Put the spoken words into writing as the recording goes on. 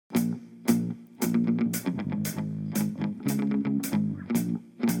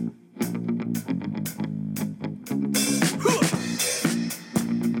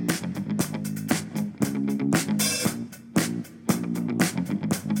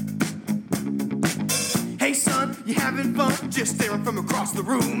You having fun? Just staring from across the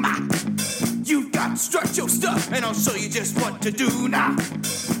room. You've got to strut your stuff, and I'll show you just what to do now.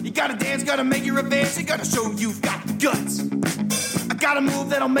 You gotta dance, gotta make your advance, you gotta show you've got the guts. I got a move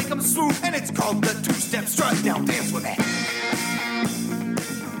that'll make them swoop, and it's called the two-step strut. Now dance with that.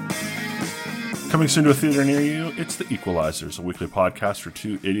 Coming soon to a theater near you, it's The Equelizers, a weekly podcast where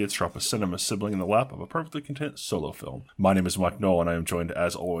two idiots drop a cinema sibling in the lap of a perfectly content solo film. My name is Mike Noel, and I am joined,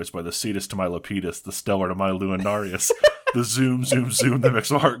 as always, by the Cetus to my Lepidus, the Stellar to my Lunarious, the Zoom, Zoom, Zoom that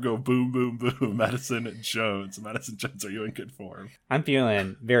makes my heart go boom, boom, boom, Madison Jones. Madison Jones, are you in good form? I'm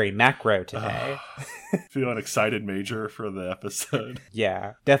feeling very macro today. Feeling excited major for the episode?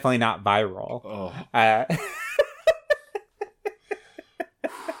 Yeah, definitely not viral. Oh.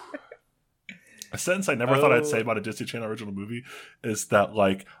 A sentence I never thought I'd say about a Disney Channel original movie is that,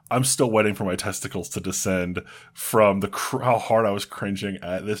 like, I'm still waiting for my testicles to descend from how hard I was cringing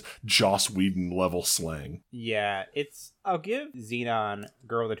at this Joss Whedon level slang. Yeah, I'll give Zenon,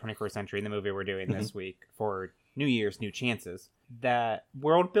 Girl of the 21st Century, in the movie we're doing this week for New Year's, New Chances, that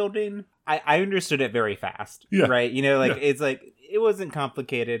world building, I understood it very fast. Yeah. Right? You know, like, it's like, it wasn't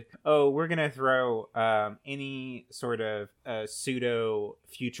complicated. Oh, we're going to throw any sort of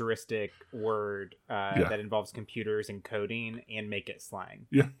pseudo-futuristic word that involves computers and coding and make it slang.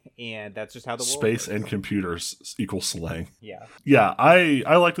 Yeah. And that's just how the world Space works. and computers equal slang. Yeah. Yeah,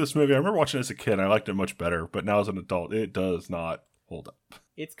 I liked this movie. I remember watching it as a kid. I liked it much better. But now as an adult, it does not hold up.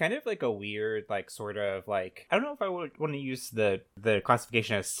 It's kind of like a weird, like, sort of, like, I don't know if I would want to use the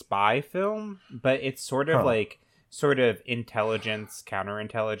classification as spy film, but it's sort of like... sort of intelligence,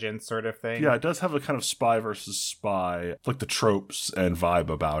 counterintelligence sort of thing. Yeah, it does have a kind of spy versus spy, like the tropes and vibe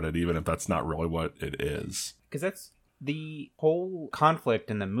about it, even if that's not really what it is. Because that's the whole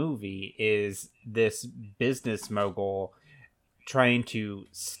conflict in the movie is this business mogul trying to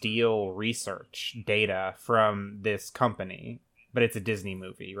steal research data from this company. But it's a Disney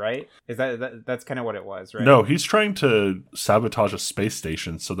movie, right? Is that's kind of what it was, right? No, he's trying to sabotage a space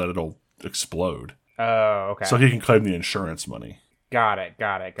station so that it'll explode. Oh, okay. So he can claim the insurance money. Got it.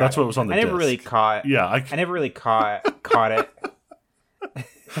 That's what was on the disc. I never really caught. Yeah, I never really caught it.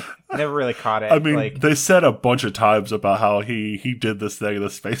 I never really caught it. I mean, they said a bunch of times about how he did this thing and the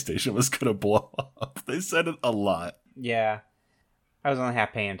space station was going to blow up. They said it a lot. Yeah. I was only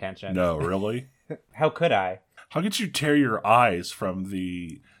half paying attention. No, really? How could I? How could you tear your eyes from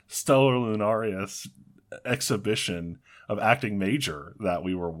the Stellarlunarious exhibition of acting major that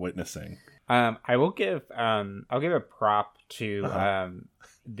we were witnessing? I will give I'll give a prop to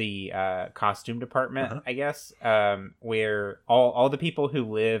the costume department, I guess, where all the people who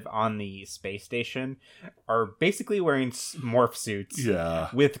live on the space station are basically wearing morph suits,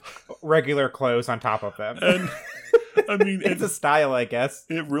 with regular clothes on top of them. And I mean, it's a style, I guess.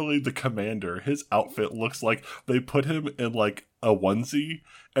 It really, the commander, his outfit looks like they put him in like a onesie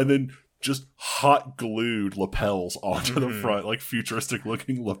and then just hot glued lapels onto the front, like futuristic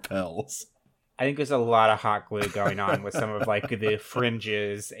looking lapels. I think there's a lot of hot glue going on with some of like the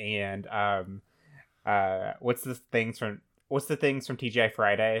fringes and what's the things from TGI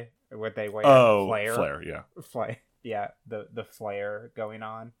Friday? What they wear? Flare, yeah. Flare, yeah. The flare going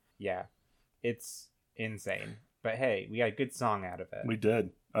on, yeah. It's insane. But hey, we got a good song out of it. We did.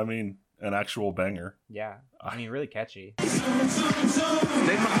 I mean, an actual banger. Yeah, I mean, really catchy. Make my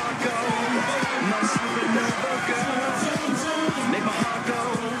heart go, my supernova girl. Make my heart go,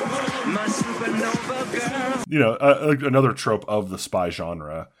 my supernova girl. You know, another trope of the spy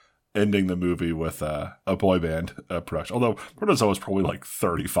genre, ending the movie with a boy band production. Although Protozoa was probably like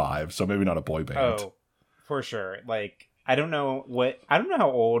 35, so maybe not a boy band. Oh, for sure. Like, I don't know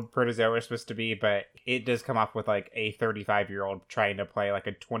how old Protozoa is supposed to be, but it does come off with like a 35-year-old trying to play like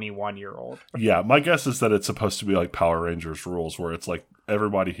a 21-year-old. Yeah, my guess is that it's supposed to be like Power Rangers rules, where it's like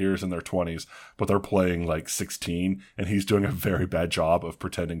everybody here is in their 20s, but they're playing like 16, and he's doing a very bad job of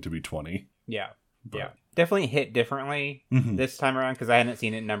pretending to be 20. Yeah, yeah. Definitely hit differently this time around because I hadn't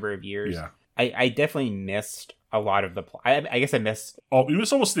seen it in a number of years. Yeah. I definitely missed a lot of the plot. I guess I missed... Oh, you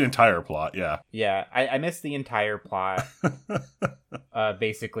missed almost the entire plot, yeah. Yeah, I missed the entire plot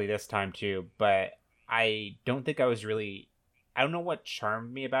basically this time too, but I don't think I was really... I don't know what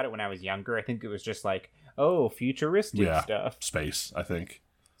charmed me about it when I was younger. I think it was just like, oh, futuristic stuff. Space, I think.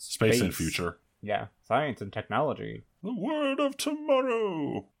 Space and future. Yeah, science and technology. The word of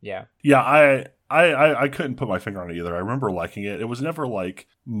tomorrow. Yeah. Yeah, I couldn't put my finger on it either. I remember liking it. It was never like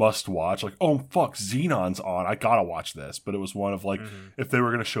must watch, like, oh fuck, Zenon's on, I gotta watch this. But it was one of like, if they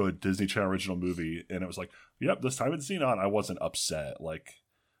were gonna show a Disney Channel original movie and it was like, yep, this time it's Zenon, I wasn't upset. Like,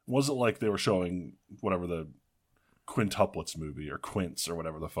 it wasn't like they were showing whatever the quintuplets movie or quints or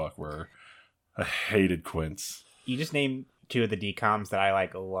whatever the fuck where I hated Quince. You just named two of the DCOMs that I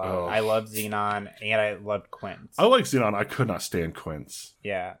love. Oh. I love Zenon and I loved Quince. I like Zenon. I could not stand Quince.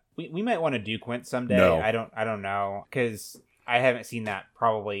 Yeah. We might want to do Quince someday. No. I don't know, because I haven't seen that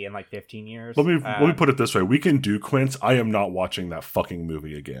probably in like 15 years. Let me put it this way. We can do Quince. I am not watching that fucking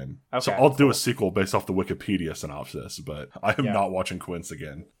movie again. Okay, so I'll do a sequel based off the Wikipedia synopsis, but I am Yeah. not watching Quince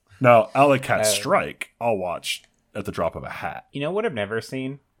again. Now, Alley Cat Strike, I'll watch at the drop of a hat. You know what I've never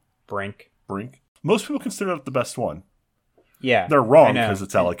seen? Brink. Most people consider it the best one. Yeah. They're wrong because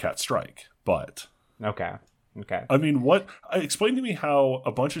it's Alley Cat Strike, but... Okay. I mean, explain to me how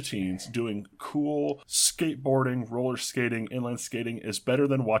a bunch of teens doing cool skateboarding, roller skating, inline skating is better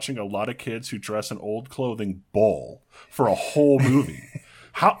than watching a lot of kids who dress in old clothing bowl for a whole movie.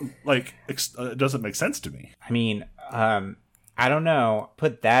 How, it doesn't make sense to me. I mean, I don't know.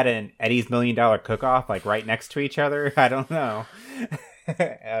 Put that in Eddie's $1 Million Cook-Off, like right next to each other. I don't know.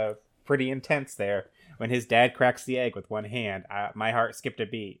 Pretty intense there. When his dad cracks the egg with one hand, my heart skipped a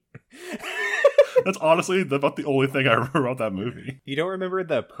beat. That's honestly about the only thing I remember about that movie. You don't remember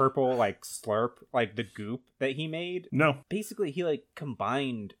the purple slurp, the goop that he made? No. Basically, he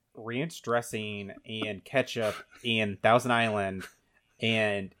combined ranch dressing and ketchup and Thousand Island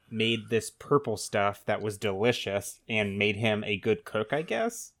and made this purple stuff that was delicious and made him a good cook, I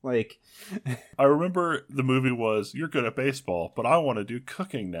guess. I remember the movie was, you're good at baseball, but I want to do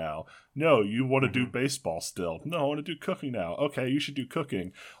cooking now. No, you want to do baseball still. No, I want to do cooking now. Okay, you should do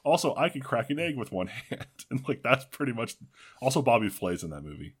cooking. Also, I can crack an egg with one hand. And that's pretty much... Also, Bobby Flay's in that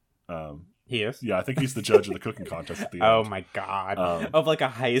movie. He is? Yeah, I think he's the judge of the cooking contest at the end. Oh my god. Of a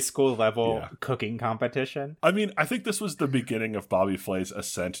high school level cooking competition? I mean, I think this was the beginning of Bobby Flay's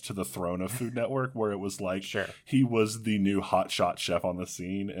ascent to the throne of Food Network, where it was he was the new hotshot chef on the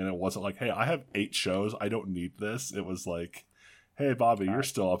scene, and it wasn't hey, I have 8 shows, I don't need this. It was hey, Bobby, you're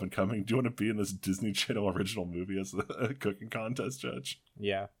still up and coming. Do you want to be in this Disney Channel original movie as a cooking contest judge?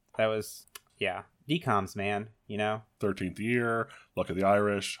 Yeah, that was... Yeah. DCOMs, man, 13th Year, Luck of the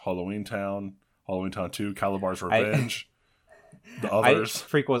Irish, Halloween Town 2, Calabar's Revenge, the others.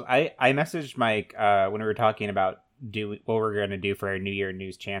 I messaged Mike when we were talking about what we're going to do for our New Year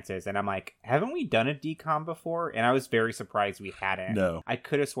News Chances, and I'm like, haven't we done a DCOM before? And I was very surprised we hadn't. No. I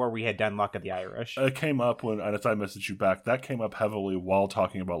could have swore we had done Luck of the Irish. It came up and as I messaged you back, that came up heavily while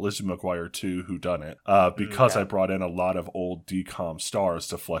talking about Lizzie McGuire 2, Whodunit, because I brought in a lot of old DCOM stars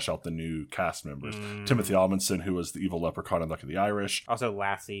to flesh out the new cast members. Timothy Almondson, who was the evil leprechaun in Luck of the Irish. Also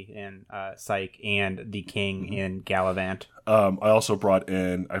Lassie in Psych and the King in Gallivant. I also brought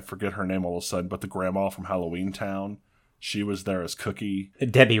in, I forget her name all of a sudden, but the grandma from Halloween Town. She was there as Cookie.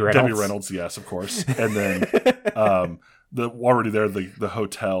 Debbie Reynolds, yes, of course. And then the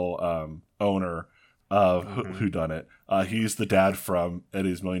hotel owner of Whodunit. He's the dad from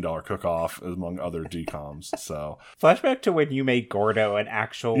Eddie's $1 Million Cook-Off, among other DCOMs. So flashback to when you made Gordo an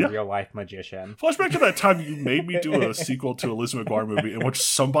actual real-life magician. Flashback to that time you made me do a sequel to a Lizzie McGuire movie in which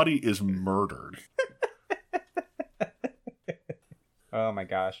somebody is murdered. Oh my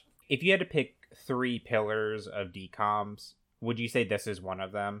gosh. If you had to pick 3 pillars of DCOMs, would you say this is one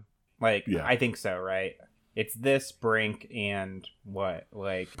of them? I think so, right? It's this, Brink, and what?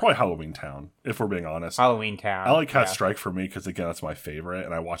 Probably Halloween Town, if we're being honest. Halloween Town. Alley Cat Strike for me, because again, that's my favorite,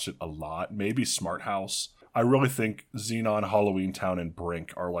 and I watched it a lot. Maybe Smart House. I really think Zenon, Halloween Town, and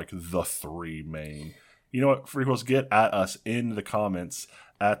Brink are the 3 main. You know what, Freakos, get at us in the comments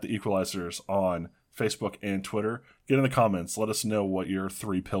at the Equelizers on Facebook and Twitter. Get in the comments. Let us know what your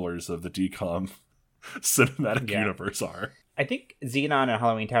 3 pillars of the DCOM cinematic universe are. I think Zenon and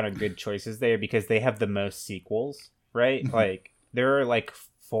Halloween Town are good choices there because they have the most sequels, right? There are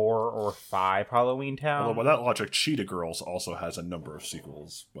 4 or 5 Halloween Town. Although by that logic, Cheetah Girls also has a number of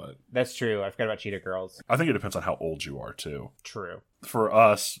sequels, but that's true. I forgot about Cheetah Girls. I think it depends on how old you are too. True. For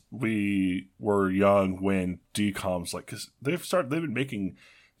us, we were young when DCOMs because they've been making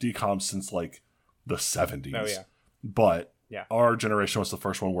DCOMs since the 70s. Oh yeah. But our generation was the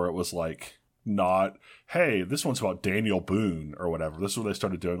first one where it was not, hey, this one's about Daniel Boone or whatever. This is when they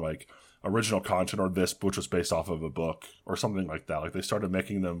started doing original content or this, which was based off of a book or something like that. They started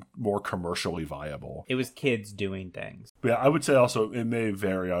making them more commercially viable. It was kids doing things. But yeah, I would say also it may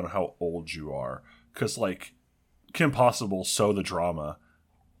vary on how old you are. Because Kim Possible, So the Drama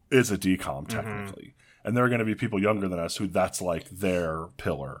is a DCOM technically. And there are going to be people younger than us who that's their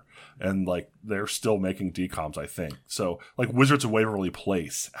pillar. And they're still making DCOMs, I think. So Wizards of Waverly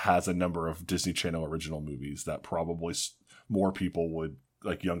Place has a number of Disney Channel original movies that probably more people would,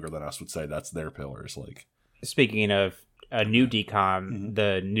 younger than us would say that's their pillars. Speaking of a new DCOM,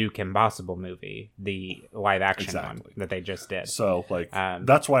 the new Kim Possible movie, the live action one that they just did. So like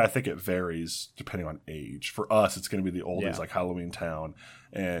that's why I think it varies depending on age. For us, it's going to be the oldies like Halloween Town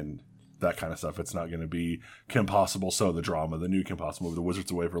and that kind of stuff. It's not going to be Kim Possible, So the Drama, the new Kim Possible movie, the Wizards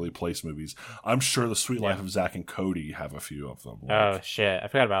of Waverly Place movies. I'm sure the Sweet Life of Zack and Cody have a few of them. Like, oh shit, I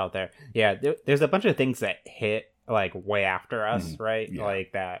forgot about it there. Yeah, there's a bunch of things that hit like way after us, right? Yeah.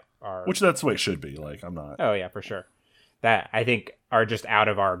 Like that are, which that's the way it should be. Like I'm not. Oh yeah, for sure. That I think are just out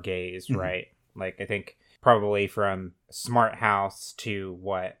of our gaze, right? Like I think probably from Smart House to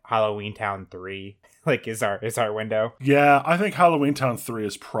what Halloween Town 3 like is our window. Yeah, I think Halloween Town 3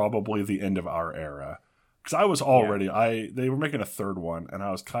 is probably the end of our era. Because I was already they were making a third one and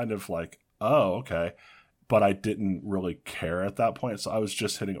I was kind of like, oh, okay. But I didn't really care at that point, so I was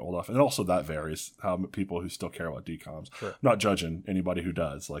just hitting old off. And also that varies how people who still care about DCOMs. Sure. Not judging anybody who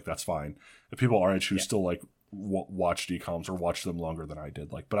does, like that's fine. If people our age who still like watch DCOMs or watch them longer than I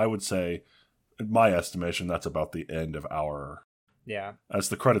did, like, but I would say, in my estimation, that's about the end of our. Yeah. As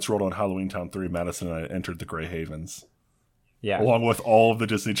the credits rolled on Halloween Town 3, Madison and I entered the Grey Havens. Yeah. Along with all of the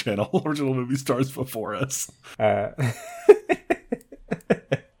Disney Channel original movie stars before us.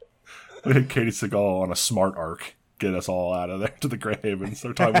 We had Katie Seagal on a smart arc get us all out of there to the Grey Havens.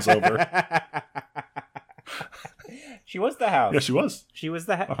 Their time was over. She was the house. Yeah, she was. She was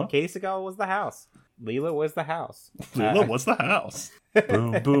the house. Katie Seagal was the house. Leela was the house. Leela was the house.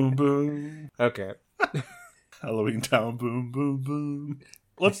 Boom, boom, boom. Okay. Halloween Town, boom, boom, boom.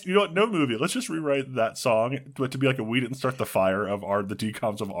 Let's, you know what, no movie. Let's just rewrite that song, but to be like a "We Didn't Start the Fire" of the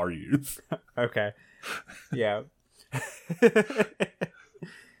DCOMs of our youth. Okay. Yeah.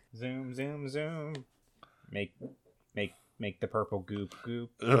 Zoom, zoom, zoom. Make the purple goop goop.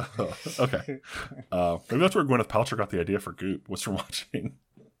 Okay. Maybe that's where Gwyneth Paltrow got the idea for Goop. Was from watching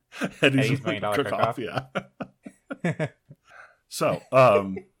Eddie's $1 Million Cook-Off. Yeah. So,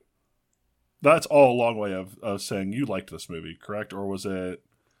 that's all a long way of saying you liked this movie, correct? Or was it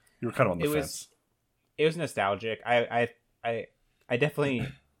you were kind of on the fence? It was nostalgic. I definitely,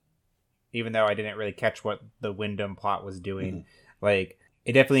 even though I didn't really catch what the Wyndham plot was doing, like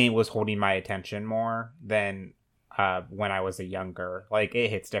it definitely was holding my attention more than when I was a younger. Like it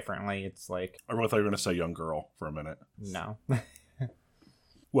hits differently. It's like I really thought you were going to say young girl for a minute. No.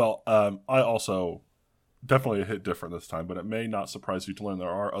 Well, I also definitely hit different this time, but it may not surprise you to learn there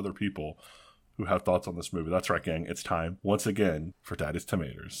are other people who have thoughts on this movie. That's right, gang. It's time once again for Daddy's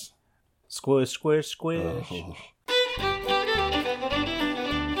Tomatoes. Squish, squish, squish. Oh.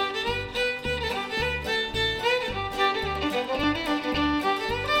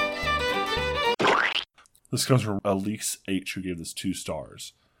 This comes from Elise H, who gave this 2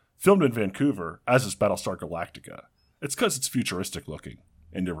 stars. Filmed in Vancouver, as is Battlestar Galactica. It's because it's futuristic looking.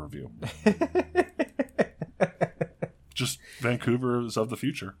 End of review. Just Vancouver is of the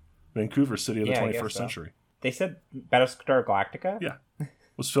future. Vancouver City of the 21st century. They said Battlestar Galactica? Yeah. It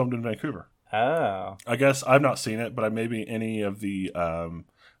was filmed in Vancouver. Oh. I guess I've not seen it, but maybe any of the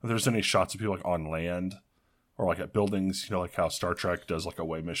if there's any shots of people like on land or like at buildings, you know, like how Star Trek does like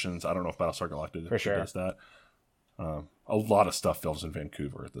away missions. I don't know if Battlestar Galactica does that. A lot of stuff films in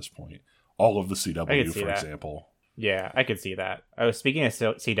Vancouver at this point. All of the CW, for example. Yeah, I could see that. Speaking of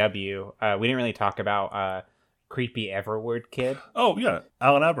CW, we didn't really talk about Creepy Everwood Kid. Oh, yeah.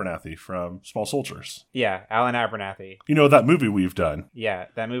 Alan Abernathy from Small Soldiers. Yeah, Alan Abernathy. You know, that movie we've done. Yeah,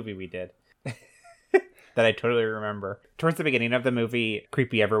 that movie we did. That I totally remember. Towards the beginning of the movie,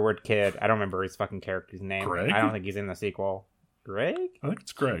 Creepy Everwood Kid, I don't remember his fucking character's name. Greg? I don't think he's in the sequel. Greg? I think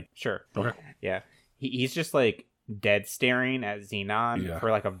it's Greg. Sure. Okay. Yeah. He's just like dead staring at Zenon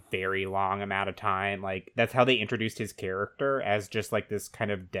for like a very long amount of time. Like that's how they introduced his character, as just like this kind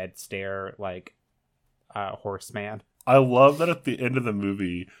of dead stare, like horseman. I love that at the end of the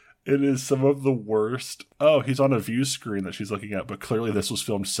movie, it is some of the worst. Oh, he's on a view screen that she's looking at, but clearly this was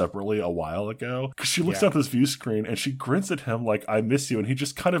filmed separately a while ago. Because she looks at this view screen and she grins at him like, "I miss you," and he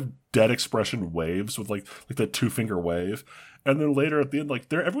just kind of dead expression waves with like the 2-finger wave. And then later at the end,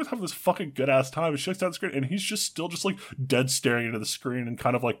 like everyone's having this fucking good ass time. And she looks down the screen and he's just still just like dead staring into the screen and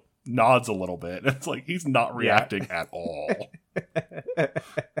kind of like nods a little bit. It's like he's not reacting at all.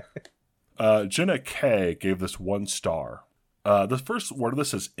 Jenna K gave this 1 star. The first word of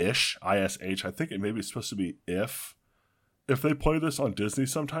this is ish, I-S-H. I think it maybe it's supposed to be if. If they play this on Disney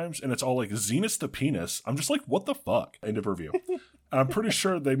sometimes and it's all like Zenos the penis, I'm just like, what the fuck? End of review. I'm pretty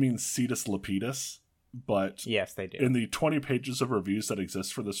sure they mean Cetus Lapidus. But yes, they do. In the 20 pages of reviews that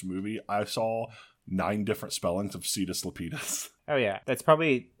exist for this movie, I saw 9 different spellings of Cetus Lapidus. Oh yeah, that's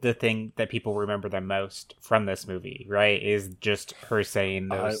probably the thing that people remember the most from this movie, right? Is just her saying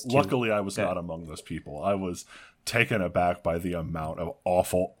those. Luckily, I was not among those people. I was taken aback by the amount of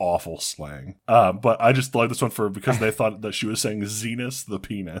awful slang. But I just like this one because they thought that she was saying Zenus the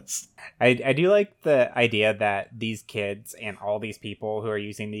penis. I do like the idea that these kids and all these people who are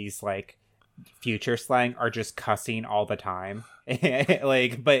using these like future slang are just cussing all the time.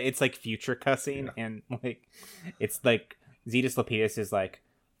 Like, but it's like future cussing, and like it's like Zetus Lapidus is like,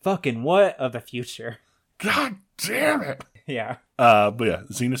 fucking what of the future? God damn it! Yeah. But yeah,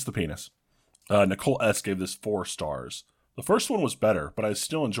 Zenus the penis. Nicole S. gave this 4 stars. The first one was better, but I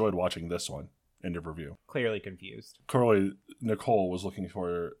still enjoyed watching this one. End of review. Clearly confused. Clearly, Nicole was looking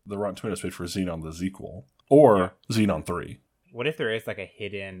for the Rotten Tomatoes page for Zenon the Zequel or Zenon 3. What if there is like a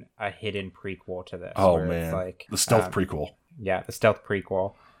hidden prequel to this? Oh man, it's like the Stealth Prequel. Yeah, the Stealth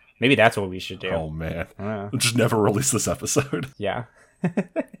Prequel. Maybe that's what we should do. Oh man, just never release this episode. Yeah.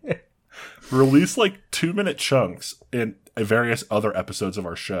 Release like 2-minute chunks in various other episodes of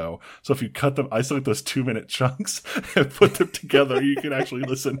our show. So if you cut them, isolate those 2-minute chunks and put them together, you can actually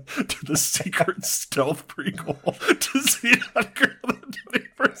listen to the secret Stealth Prequel to Zenon Girl of the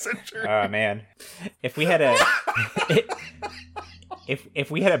 21st Century. Oh man, if we had a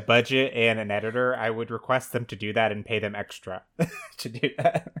if we had a budget and an editor, I would request them to do that and pay them extra to do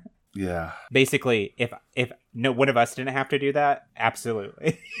that. Yeah. Basically, if no one of us didn't have to do that,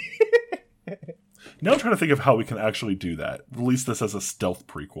 absolutely. Now I'm trying to think of how we can actually do that. Release this as a stealth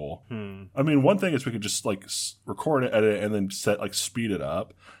prequel. I mean, one thing is we could just like record it, edit it, and then speed it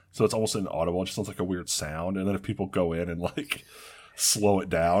up. So it's almost inaudible. It just sounds like a weird sound. And then if people go in and like slow it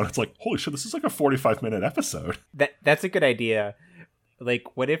down, it's like, holy shit, this is like a 45-minute episode. That's a good idea.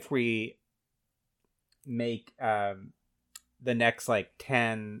 Like, what if we make the next like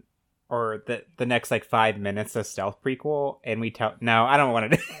 10 or the next like 5 minutes of stealth prequel, and we tell... No, I don't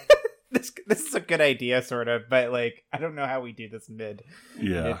want to do... This is a good idea, sort of, but like I don't know how we do this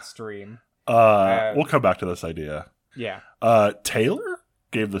midstream. We'll come back to this idea. Yeah. Taylor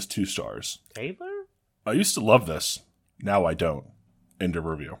gave this 2 stars. Taylor? I used to love this. Now I don't. End of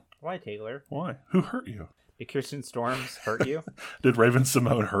review. Why, Taylor? Why? Who hurt you? Did Kirsten Storms hurt you? Did Raven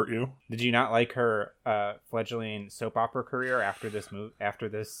Simone hurt you? Did you not like her fledgling soap opera career after this move?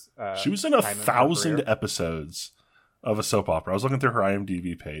 She was in 1,000 episodes of a soap opera. I was looking through her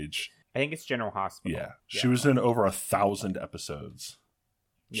IMDb page. I think it's General Hospital. Yeah. She was in over 1,000 episodes.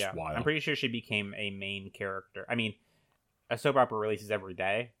 Yeah. Wild. I'm pretty sure she became a main character. I mean, a soap opera releases every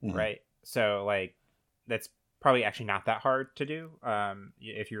day, right? So, like, that's probably actually not that hard to do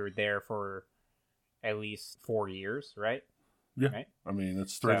if you're there for at least 4 years, right? Yeah. Right? I mean,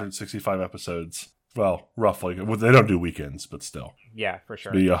 it's 365 episodes. Well, roughly. Well, they don't do weekends, but still. Yeah, for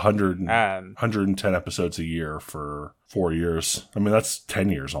sure. It'd be 110 episodes a year for 4 years. I mean, that's 10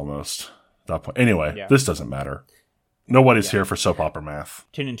 years almost at that point. Anyway, This doesn't matter. Nobody's here for soap opera math.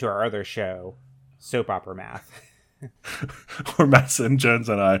 Tune into our other show, Soap Opera Math. Where Matt and Jones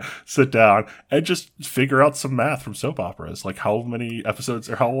and I sit down and just figure out some math from soap operas. Like how many episodes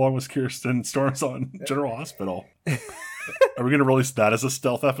or how long was Kirsten Storms on General Hospital? Are we going to release that as a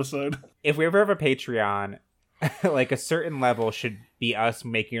stealth episode? If we ever have a Patreon, like a certain level should be us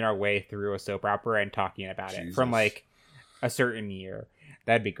making our way through a soap opera and talking about it from like a certain year.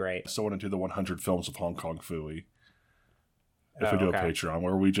 That'd be great. I still want to do the 100 films of Hong Kong Phooey. If we do a Patreon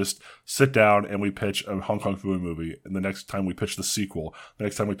where we just sit down and we pitch a Hong Kong Phooey movie, and the next time we pitch the sequel, the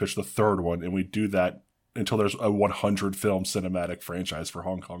next time we pitch the third one, and we do that until there's a 100 film cinematic franchise for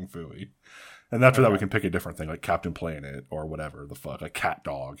Hong Kong Phooey. And after that, we can pick a different thing, like Captain Planet or whatever the fuck, like Cat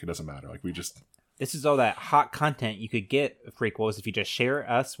Dog. It doesn't matter. Like we just... This is all that hot content you could get, prequels, if you just share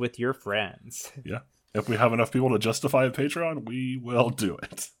us with your friends. Yeah. If we have enough people to justify a Patreon, we will do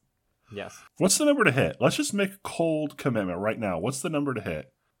it. Yes. What's the number to hit? Let's just make a cold commitment right now. What's the number to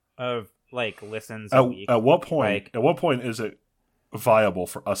hit? Of, like, listens a week. At what point? At what point is it viable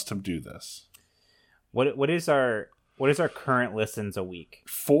for us to do this? What is our current listens a week?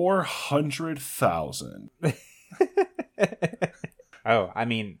 400,000. Oh, I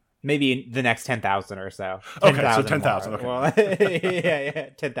mean, maybe the next 10,000 or so. 10, okay, so 10,000. Okay. Well,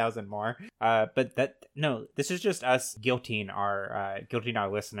 yeah, 10,000 more. But this is just us guilting our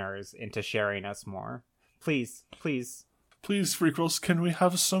listeners into sharing us more. Please, Frequels, can we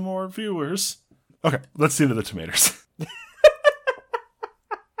have some more viewers? Okay, let's see into the tomatoes.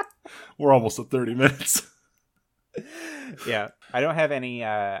 We're almost at 30 minutes. Yeah, I don't have any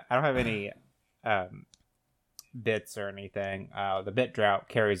bits or anything. The bit drought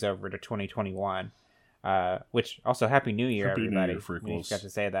carries over to 2021, which also Happy New Year, everybody. New Year, we just got to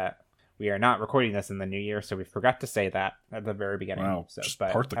say that we are not recording this in the new year, so we forgot to say that at the very beginning. Wow, so, just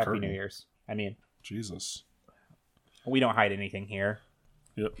but part the Happy curtain. New Year's. I mean, Jesus. We don't hide anything here.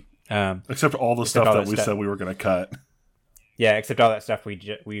 Yep. Except all the stuff that we said we were going to cut. Yeah, except all that stuff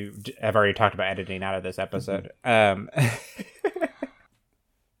we have already talked about editing out of this episode. Okay.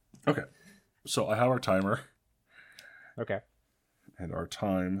 So I have our timer. Okay. And our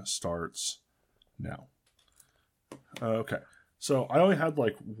time starts now. Okay. So I only had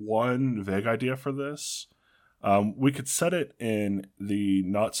like one vague idea for this. We could set it in the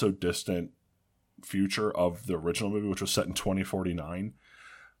not so distant future of the original movie, which was set in 2049.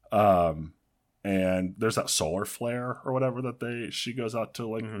 And there's that solar flare or whatever that she goes out to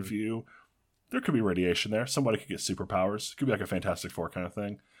like view. There could be radiation there. Somebody could get superpowers. It could be like a Fantastic Four kind of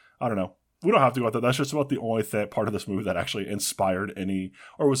thing. I don't know. We don't have to go with that. That's just about the only part of this movie that actually inspired any,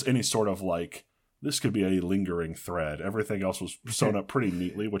 or was any sort of like, this could be a lingering thread. Everything else was sewn up pretty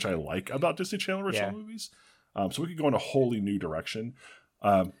neatly, which I like about Disney Channel original movies. So we could go in a wholly new direction.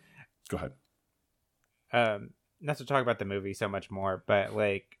 Go ahead. Not to talk about the movie so much more, but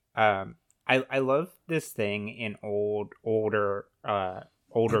like, I love this thing in older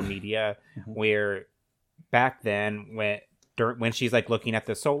media where back then when she's like looking at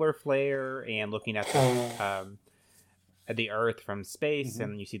the solar flare and looking at the Earth from space,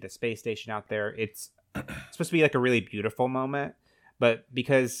 and you see the space station out there, it's supposed to be like a really beautiful moment, but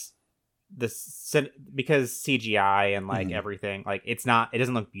because CGI and like everything, like it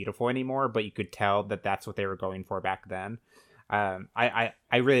doesn't look beautiful anymore, but you could tell that that's what they were going for back then. I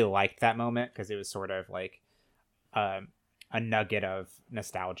really liked that moment because it was sort of like a nugget of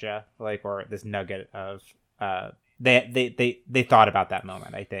nostalgia, like, or this nugget of they thought about that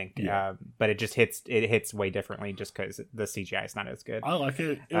moment, I think. But it just hits way differently just because the CGI is not as good. I like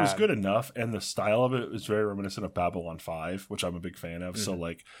it. It was good enough, and the style of it was very reminiscent of Babylon 5, which I'm a big fan of. So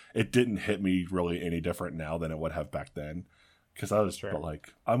like, it didn't hit me really any different now than it would have back then. Because I was but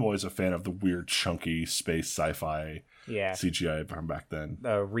like, I'm always a fan of the weird, chunky space sci-fi CGI from back then.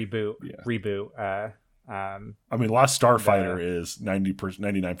 Reboot. I mean, Last Starfighter is 99%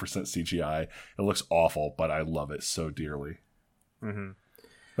 CGI. It looks awful, but I love it so dearly. That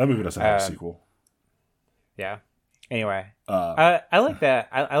movie doesn't have a sequel. Yeah. Anyway, I like that.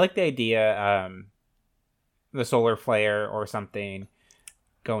 I like the idea, the solar flare or something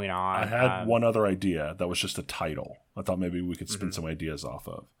going on. I had one other idea that was just a title. I thought maybe we could spin some ideas off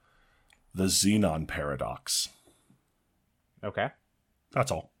of. The Zenon Paradox. Okay.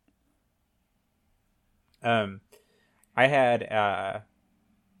 That's all. I had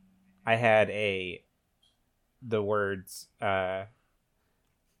the words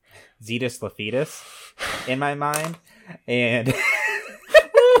Zetus Lapidus in my mind, and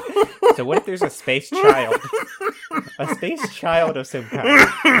so what if there's a space child of some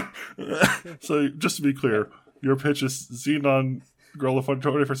kind? So just to be clear, your pitch is Zenon, Girl of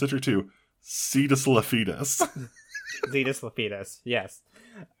 21st Century 2, Zetus Lapidus. Zetus Lapidus, yes.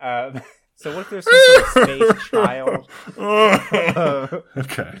 So what if there's some sort of space child?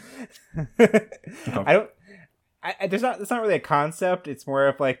 Okay. It's not really a concept. It's more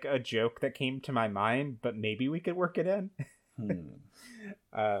of like a joke that came to my mind, but maybe we could work it in.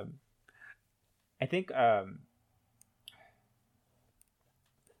 I think the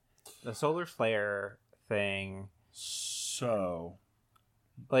solar flare thing. So,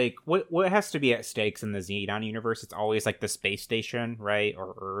 like, what has to be at stakes in the Zenon universe? It's always like the space station, right,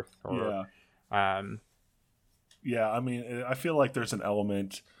 or Earth, or yeah. I mean, I feel like there's an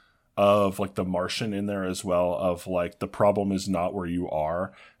element of like the Martian in there as well, of like the problem is not where you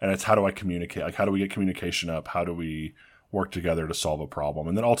are, and it's how do I communicate? Like, how do we get communication up? How do we work together to solve a problem?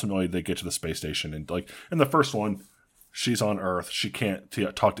 And then ultimately they get to the space station, and like in the first one, she's on Earth. She can't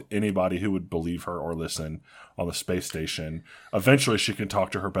talk to anybody who would believe her or listen on the space station. Eventually she can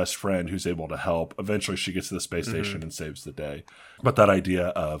talk to her best friend who's able to help. Eventually she gets to the space station and saves the day. But that idea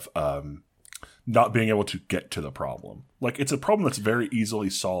of not being able to get to the problem. Like, it's a problem that's very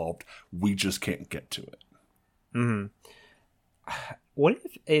easily solved. We just can't get to it. What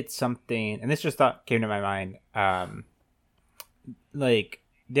if it's something, and this just came to my mind, like,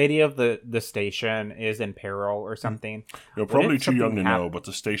 the idea of the station is in peril or something. You're probably too young to know, but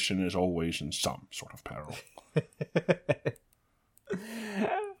the station is always in some sort of peril.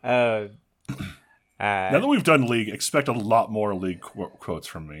 Now that we've done League, expect a lot more League quotes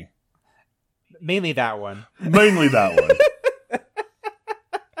from me. Mainly that one.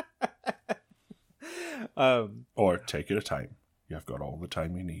 Or take it a time. You've got all the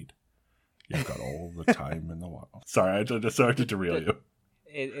time you need. You've got all the time in the world. Sorry, I just started to derail you.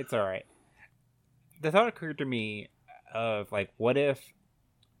 It's all right. The thought occurred to me of, like, what if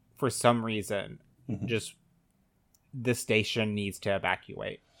for some reason, just the station needs to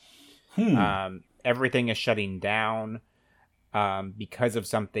evacuate. Everything is shutting down because of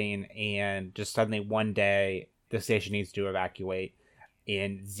something, and just suddenly one day the station needs to evacuate,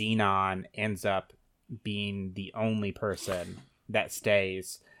 and Zenon ends up being the only person that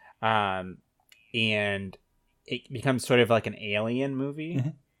stays, and it becomes sort of like an Alien movie,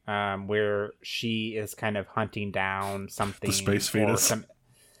 where she is kind of hunting down something, the space fetus.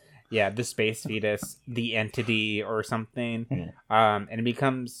 The space fetus, the entity or something, and it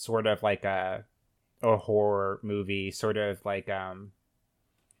becomes sort of like a horror movie, sort of like I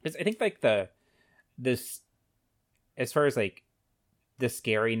think like this as far as like the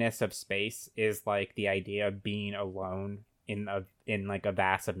scariness of space is like the idea of being alone in like a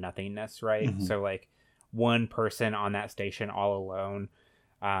vast of nothingness, right? So like one person on that station all alone,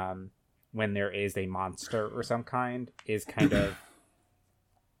 when there is a monster or some kind, is kind of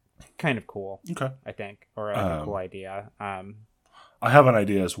cool. Okay, I think, or a cool idea. I have an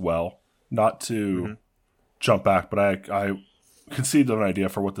idea as well. Not to jump back, but I conceived of an idea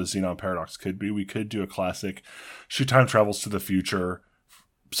for what the Zenon paradox could be. We could do a classic. She time travels to the future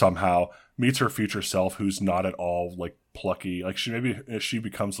somehow, meets her future self, who's not at all like plucky. Like she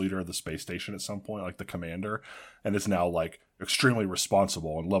becomes leader of the space station at some point, like the commander, and is now like extremely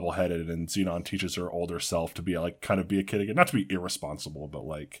responsible and level headed. And Zenon teaches her older self to be like kind of be a kid again, not to be irresponsible, but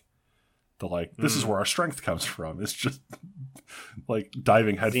like this is where our strength comes from. It's just like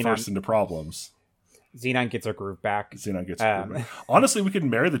diving headfirst into problems. Zenon gets her groove back. Honestly, we could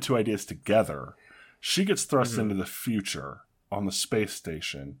marry the two ideas together. She gets thrust into the future on the space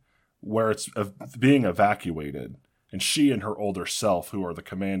station where it's being evacuated, and she and her older self, who are the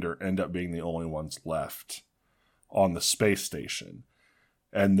commander, end up being the only ones left on the space station.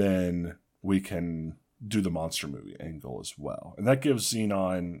 And then we can do the monster movie angle as well. And that gives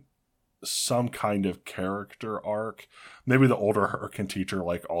Zenon some kind of character arc. Maybe the older her can teach her,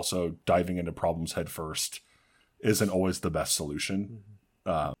 like, also diving into problems head first isn't always the best solution.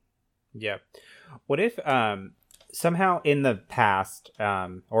 Yeah. What if somehow in the past,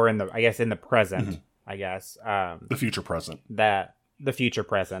 or in the present, the future present. The future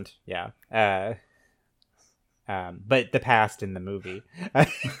present, yeah. But the past in the movie.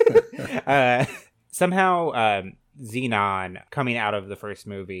 Somehow Zenon, coming out of the first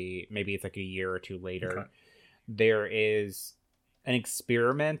movie, maybe it's like a year or two later, there is an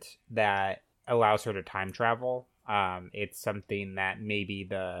experiment that allows her to time travel. It's something that maybe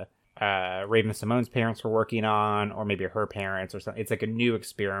the Raven-Symoné's parents were working on, or maybe her parents or something. It's like a new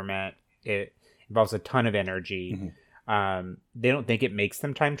experiment. It involves a ton of energy. They don't think it makes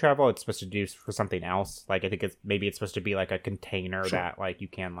them time travel. It's supposed to do for something else. Like, I think it's supposed to be like a container that like you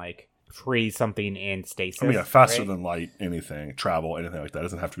can like freeze something in stasis. I mean, faster than light, anything like that. It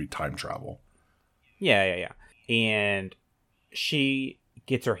doesn't have to be time travel. Yeah. And she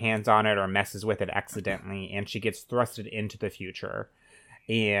gets her hands on it or messes with it accidentally, and she gets thrusted into the future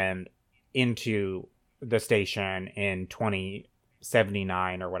and into the station in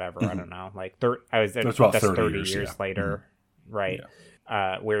 2079 or whatever. I don't know. Like that's 30 years later, right?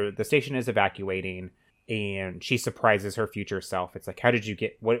 Yeah. Where the station is evacuating, and she surprises her future self. It's like, how did you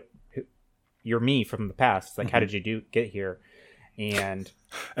get you're me from the past. It's like, how did you get here? And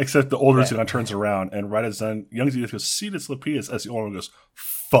except the older Zenon turns around, and right as then young Zenon goes, "See this Lapidus," as the older one goes,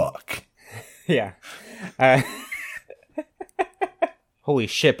 "Fuck." Yeah. Holy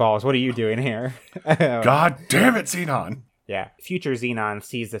shit balls, what are you doing here? God damn it, Zenon. Yeah. Future Zenon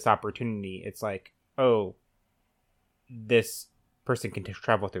sees this opportunity. It's like, oh, this person can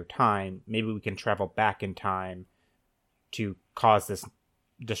travel through time. Maybe we can travel back in time to cause this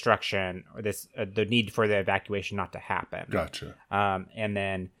destruction, or this the need for the evacuation not to happen. Gotcha. And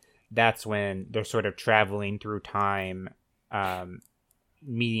then that's when they're sort of traveling through time,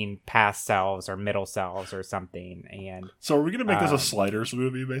 meeting past selves or middle selves or something. And so are we going to make this a Sliders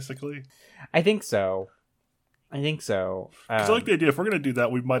movie, basically? I think so. Because I like the idea. If we're going to do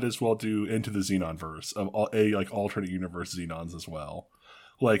that, we might as well do Into the Zenon verse of like alternate universe Zenons as well.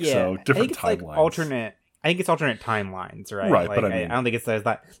 Like, yeah, so different timelines. I think it's alternate timelines, right? Right, like, but I mean, I don't think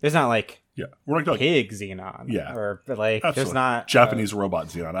there's not like we're not pig Zenon, or like absolutely. There's not Japanese robot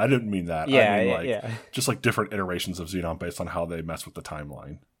Zenon. I didn't mean that. Yeah, I mean just like different iterations of Zenon based on how they mess with the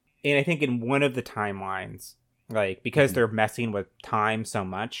timeline. And I think in one of the timelines, like because they're messing with time so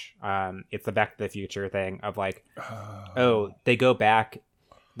much, it's the Back to the Future thing of like, they go back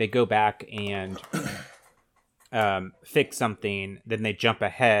and fix something, then they jump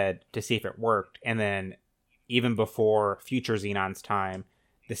ahead to see if it worked, and then even before future Zenon's time,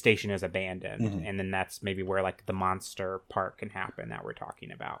 the station is abandoned, and then that's maybe where like the monster part can happen that we're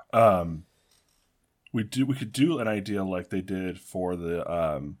talking about. We could do an idea like they did for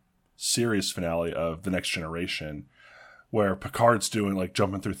the series finale of The Next Generation, where Picard's doing like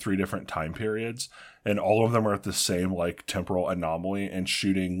jumping through 3 different time periods, and all of them are at the same like temporal anomaly and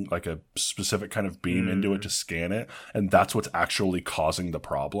shooting like a specific kind of beam into it to scan it, and that's what's actually causing the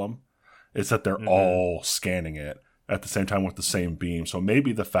problem. It's that they're all scanning it at the same time with the same beam. So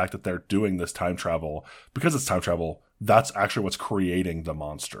maybe the fact that they're doing this time travel, because it's time travel, that's actually what's creating the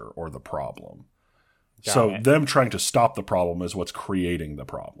monster or the problem. So them trying to stop the problem is what's creating the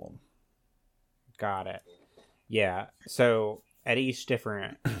problem. Got it. Yeah. So at each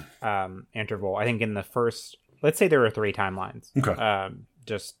different interval, I think in the first, let's say there are 3 timelines. Okay.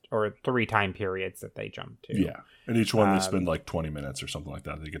 Or 3 time periods that they jump to. Yeah. And each one they spend like 20 minutes or something like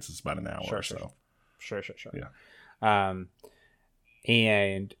that. I think it's about an hour or so. Sure. Yeah.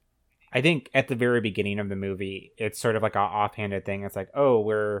 And I think at the very beginning of the movie, it's sort of like an offhanded thing. It's like, oh,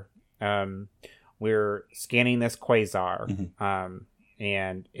 we're scanning this quasar,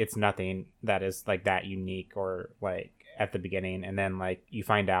 and it's nothing that is like that unique or like at the beginning. And then like you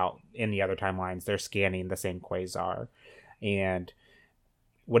find out in the other timelines, they're scanning the same quasar, and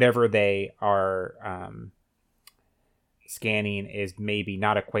whatever they are scanning is maybe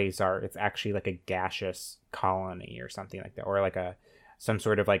not a quasar. It's actually like a gaseous colony or something like that, or like some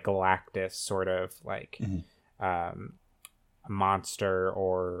sort of like Galactus sort of like a monster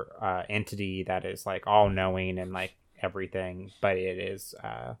or entity that is like all knowing and like everything, but it's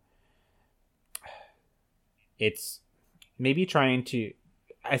maybe trying to,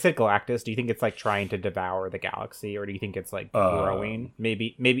 I said Galactus, do you think it's like trying to devour the galaxy, or do you think it's like growing?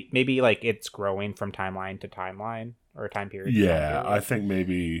 Maybe like it's growing from timeline to timeline, or time period to time period. I think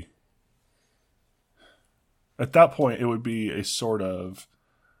maybe at that point it would be a sort of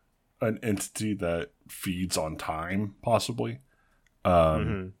an entity that feeds on time, possibly.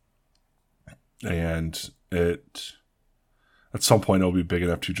 And it at some point it'll be big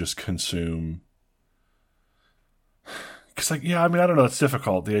enough to just consume. Because like, yeah, I mean, I don't know, it's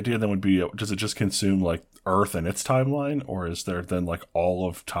difficult. The idea then would be, does it just consume like Earth and its timeline, or is there then like all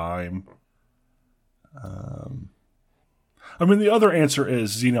of time? I mean, the other answer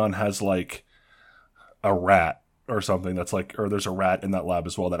is Zenon has like a rat or something that's like, or there's a rat in that lab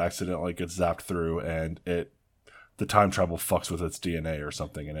as well that accidentally gets zapped through, and the time travel fucks with its DNA or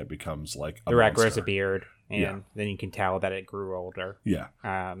something, and it becomes like the rat grows a beard, and then you can tell that it grew older. Yeah.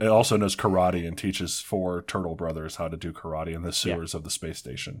 It also knows karate and teaches 4 turtle brothers how to do karate in the sewers of the space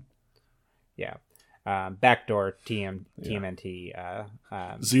station. Yeah. Backdoor TMNT.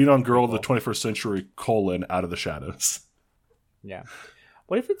 Zenon girl of the 21st century, out of the shadows. Yeah.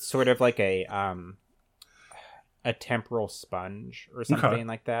 What if it's sort of like a temporal sponge or something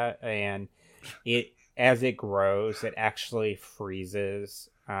like that, and as it grows, it actually freezes.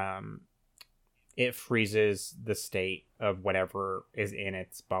 It freezes the state of whatever is in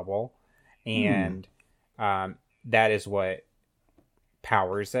its bubble, and that is what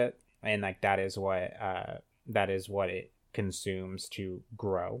powers it, and like that is what it consumes to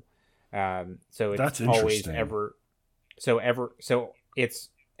grow. So it's always it's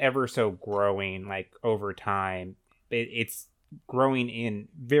ever so growing, like over time. It's growing in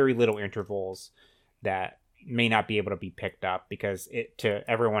very little intervals that may not be able to be picked up, because to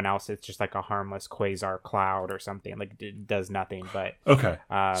everyone else it's just like a harmless quasar cloud or something, like it does nothing. But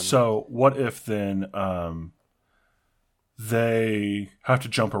so what if then they have to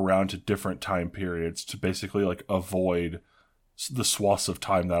jump around to different time periods to basically like avoid the swaths of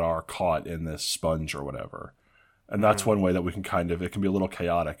time that are caught in this sponge or whatever? And that's one way that we can it can be a little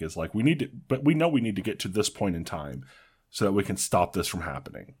chaotic, is like we know we need to get to this point in time so that we can stop this from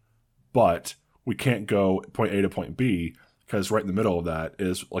happening. But we can't go point A to point B, because right in the middle of that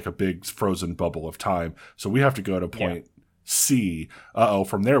is like a big frozen bubble of time. So we have to go to point C.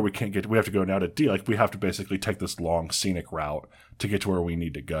 From there we have to go now to D. Like we have to basically take this long scenic route to get to where we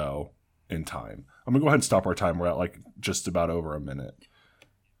need to go in time. I'm going to go ahead and stop our time. We're at like just about over a minute.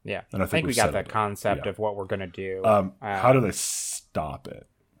 Yeah. And I think we got that concept of what we're going to do. How do they stop it?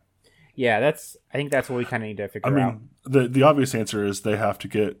 Yeah, I think that's what we kind of need to figure out. The obvious answer is they have to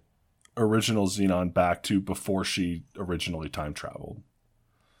get original Zenon back to before she originally time traveled.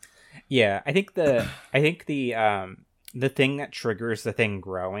 Yeah, I think the thing that triggers the thing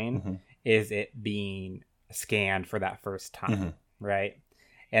growing is it being scanned for that first time, right?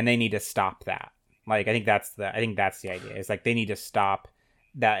 And they need to stop that. Like I think that's the idea. It's like they need to stop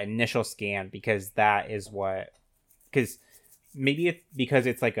that initial scan, because that is because maybe because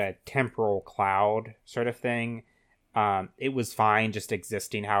it's like a temporal cloud sort of thing. it was fine just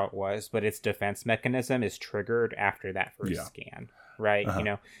existing how it was, but its defense mechanism is triggered after that first scan, right? You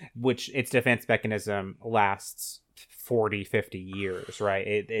know, which its defense mechanism lasts 40-50 years, right?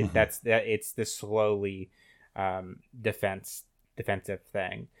 It's this slowly defensive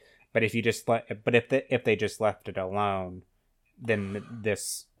thing. But if they just left it alone, then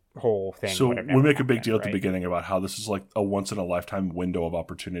this whole thing. So we make a big deal at the beginning about how this is like a once in a lifetime window of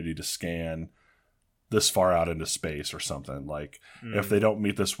opportunity to scan this far out into space or something. Like if they don't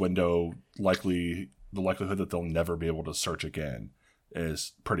meet this window, the likelihood that they'll never be able to search again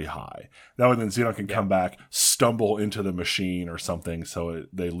is pretty high. That way then Zenon can come back, stumble into the machine or something, so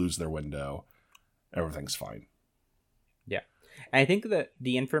they lose their window. Everything's fine. Yeah. And I think that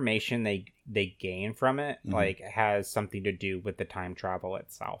the information they gain from it like has something to do with the time travel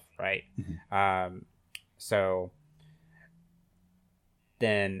itself, right? So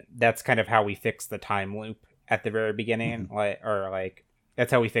then that's kind of how we fix the time loop at the very beginning, like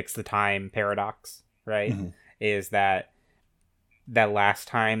that's how we fix the time paradox, right? Is that last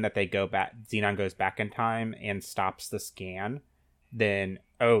time that they go back, Zenon goes back in time and stops the scan, then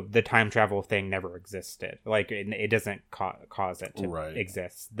the time travel thing never existed. Like it doesn't cause it to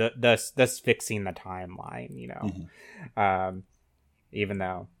exist. Thus fixing the timeline, you know. Even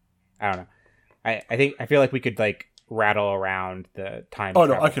though I don't know, I feel like we could like rattle around the time. Oh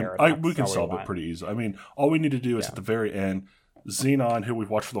no, we can solve it pretty easily. I mean, all we need to do is at the very end, Zenon, who we've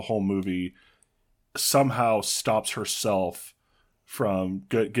watched for the whole movie, somehow stops herself from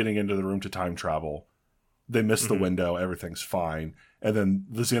getting into the room to time travel. They miss the window, everything's fine, and then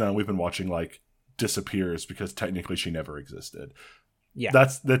the Zenon we've been watching like disappears because technically she never existed. Yeah,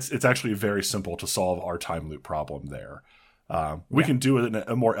 that's it's actually very simple to solve our time loop problem there. We can do it in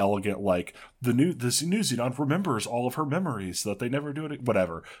a more elegant, like this new Zenon remembers all of her memories so that they never do it.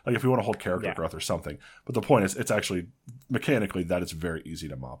 Whatever. Like if we want to hold character growth or something. But the point is, it's actually mechanically that is very easy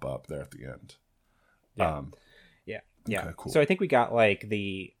to mop up there at the end. Yeah. Okay, cool. So I think we got like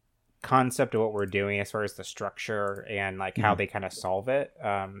the concept of what we're doing as far as the structure and like how they kind of solve it.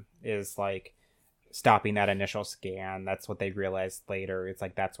 Is like stopping that initial scan. That's what they realized later. It's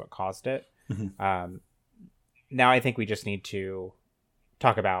like that's what caused it. Now I think we just need to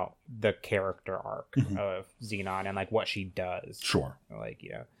talk about the character arc of Zenon and like what she does. Sure. Like,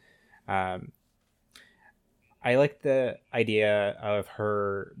 I like the idea of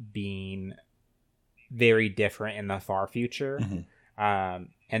her being very different in the far future.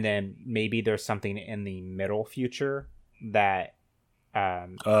 And then maybe there's something in the middle future that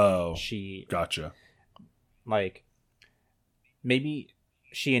she gotcha. Like maybe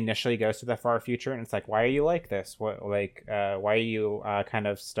she initially goes to the far future and it's like, why are you like this? What, like, why are you kind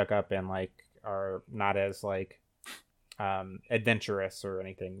of stuck up and like are not as like adventurous or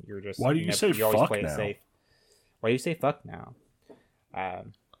anything? You're just, why do you say you always fuck play now? it safe. Why do you say fuck now?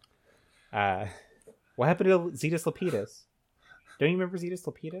 What happened to Zetus Lapidus? Don't you remember Zetus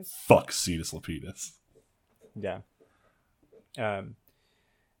Lapidus? Fuck Zetus Lapidus. Yeah.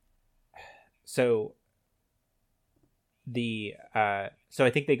 So I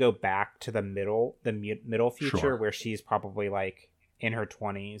think they go back to the middle future where she's probably like in her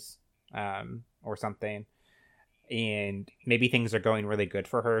 20s or something, and maybe things are going really good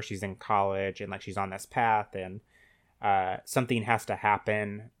for her. She's in college and like she's on this path, and something has to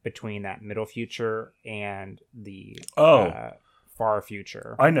happen between that middle future and the far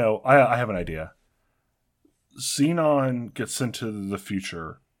future. I know. I have an idea. Zenon gets into the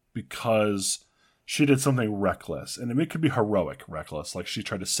future because she did something reckless, and it could be heroic reckless, like she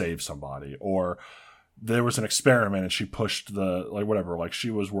tried to save somebody, or there was an experiment and she pushed she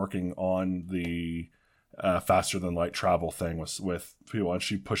was working on the faster than light travel thing with people, and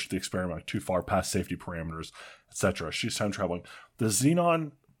she pushed the experiment too far past safety parameters, etc. She's time traveling. The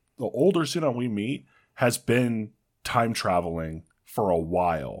older Zenon we meet has been time traveling for a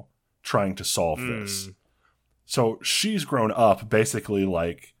while, trying to solve this. So she's grown up basically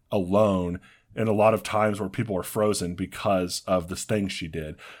like alone in a lot of times where people are frozen because of this thing she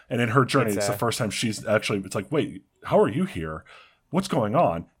did. And in her journey, it's the first time it's like, wait, how are you here? What's going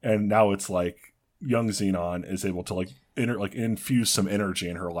on? And now it's like young Zenon is able to infuse some energy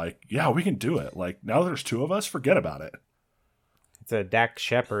in her, like, yeah, we can do it. Like, now there's two of us, forget about it. It's a Dax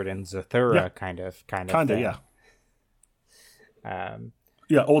Shepard and Zathura kind of thing. Yeah.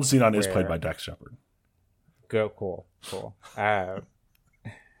 Old Zenon is played by Dax Shepard. Cool.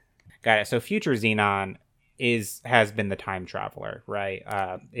 Got it. So future Zenon has been the time traveler, right?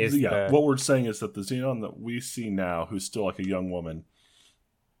 What we're saying is that the Zenon that we see now, who's still like a young woman,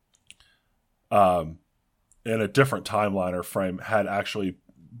 in a different timeline or frame,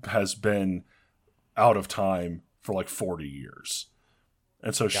 has been out of time for like 40 years.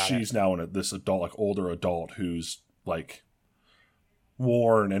 And so Got she's now this adult, like older adult who's like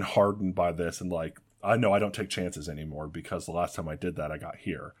worn and hardened by this. And like, I know I don't take chances anymore because the last time I did that, I got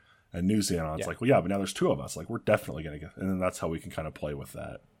here. And New Xenon's like, well, yeah, but now there's 2 of us. Like, we're definitely going to get, and then that's how we can kind of play with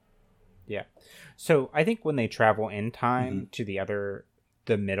that. Yeah. So I think when they travel in time to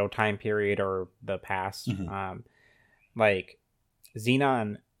the middle time period or the past, like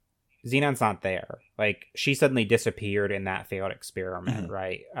Zenon's not there. Like, she suddenly disappeared in that failed experiment,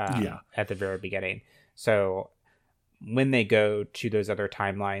 right? At the very beginning. So when they go to those other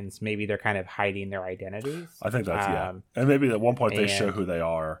timelines, maybe they're kind of hiding their identities. I think that's, and maybe at one point they show who they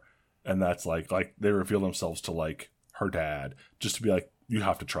are, and that's like they reveal themselves to like her dad, just to be like, you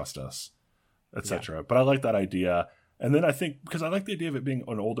have to trust us, etc. Yeah. But I like that idea. And then I think, because I like the idea of it being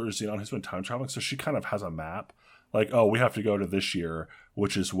an older Zenon who's been time traveling, so she kind of has a map. Like, oh, we have to go to this year,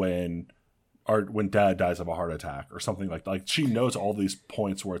 which is when dad dies of a heart attack or something like that. Like, she knows all these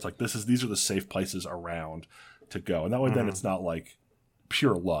points where it's like, these are the safe places around to go. And that way then it's not like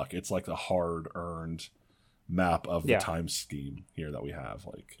pure luck. It's like the hard-earned map of the time scheme here that we have.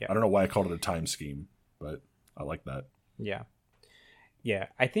 Like, I don't know why I called it a time scheme, but I like that. Yeah. Yeah.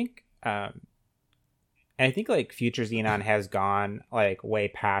 I think like Future Zenon has gone like way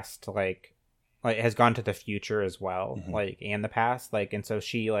past like has gone to the future as well, like, and the past, like, and so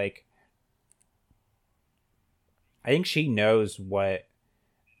she like, I think she knows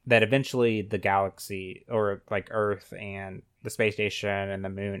that eventually the galaxy, or like Earth and the space station and the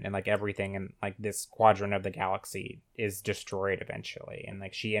moon and like everything and like this quadrant of the galaxy is destroyed eventually, and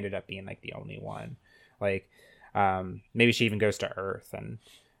like she ended up being like the only one. Like, maybe she even goes to Earth and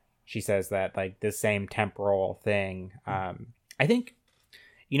she says that like the same temporal thing. I think,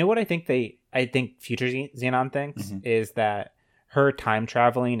 you know what I think Future Zenon thinks is that her time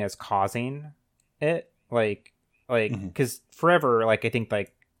traveling is causing it. Like, because forever, like, I think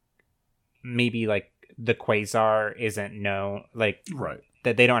like maybe like the quasar isn't known, like, right,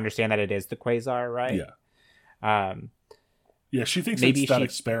 that they don't understand that it is the quasar, right? Yeah. She thinks maybe it's that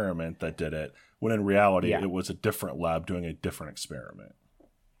experiment that did it, when in reality it was a different lab doing a different experiment.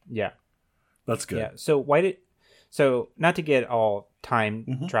 Yeah. That's good. Yeah. So not to get all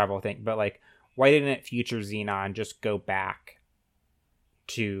time travel thing, but like, why didn't Future Zenon just go back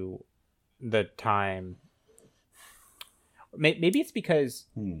to the time? Maybe it's because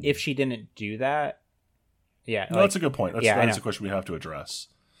if she didn't do that, no, that's a good point. That's a question we have to address.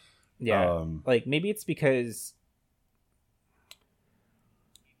 Yeah, like maybe it's because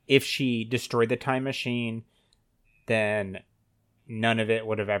if she destroyed the time machine, then none of it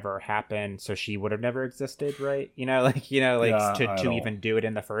would have ever happened, so she would have never existed, right? To even do it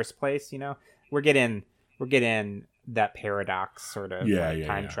in the first place. We're getting that paradox sort of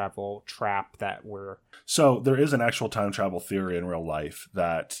time travel trap that we're. So there is an actual time travel theory in real life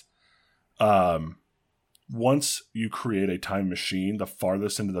that once you create a time machine, the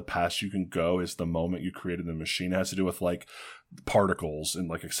farthest into the past you can go is the moment you created the machine. It has to do with like particles and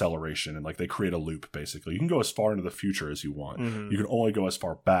like acceleration, and like they create a loop. Basically, you can go as far into the future as you want. You can only go as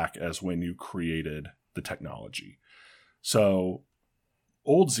far back as when you created the technology. So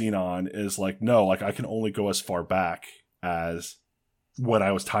old Zenon is like, no, like I can only go as far back as when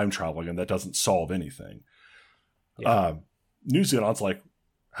I was time traveling, and that doesn't solve anything. New Xenon's like,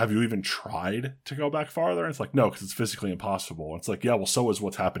 have you even tried to go back farther? And it's like, no, because it's physically impossible. And it's like, yeah, well, so is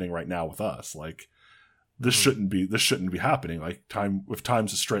what's happening right now with us. Like, this shouldn't be happening. Like, if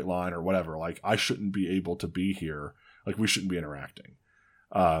time's a straight line or whatever, like I shouldn't be able to be here. Like, we shouldn't be interacting.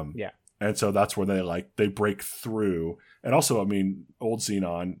 And so that's where they break through. And also, I mean, old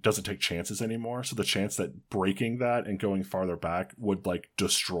Zenon doesn't take chances anymore. So the chance that breaking that and going farther back would like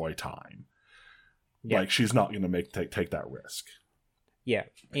destroy time. Like, she's not going to take that risk. Yeah.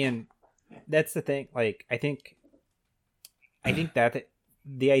 And that's the thing. Like, I think that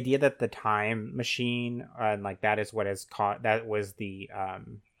the idea that the time machine and like that is what has caught, that was the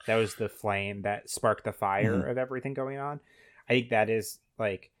flame that sparked the fire of everything going on. I think that is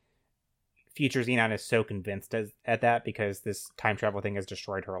like, Future Zenon is so convinced at that because this time travel thing has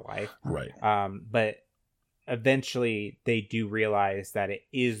destroyed her life. Right. But eventually they do realize that it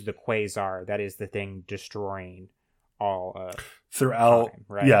is the quasar that is the thing destroying all of throughout time,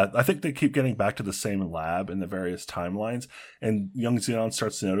 right? Yeah, I think they keep getting back to the same lab in the various timelines, and young Zenon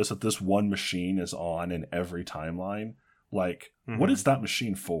starts to notice that this one machine is on in every timeline. Like, what is that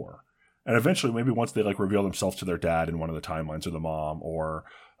machine for? And eventually, maybe once they like reveal themselves to their dad in one of the timelines, or the mom, or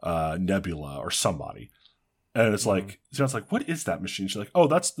Nebula, or somebody, and it's like Zenon's like, what is that machine? She's like, oh,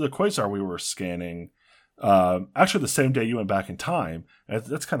 that's the quasar we were scanning actually the same day you went back in time. And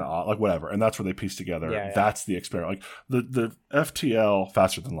that's kind of odd, like whatever. And that's where they piece together. That's the experiment. Like the FTL,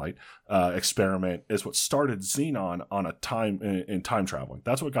 faster than light, experiment is what started Zenon on a time in time traveling.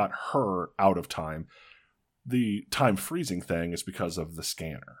 That's what got her out of time. The time freezing thing is because of the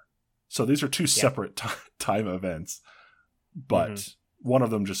scanner. So these are two separate time events, but one of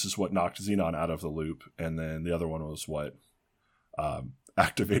them just is what knocked Zenon out of the loop, and then the other one was what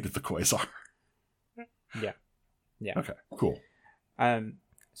activated the quasar. Yeah. Okay, cool.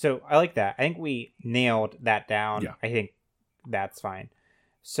 So I like that. I think we nailed that down. Yeah. I think that's fine.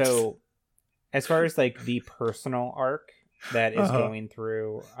 So as far as like the personal arc that is going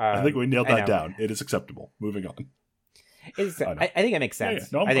through, I think we nailed that down. It is acceptable. Moving on. I think it makes sense.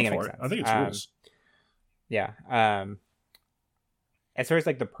 Yeah. No, I think it makes sense. I think it's rules. Yeah. As far as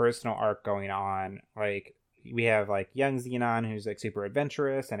like the personal arc going on, like we have like young Zenon who's like super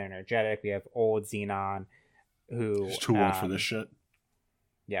adventurous and energetic. We have old Zenon who he's too old for this shit.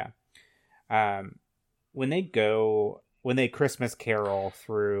 Yeah. When they Christmas carol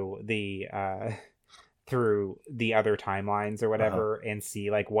through the other timelines or whatever and see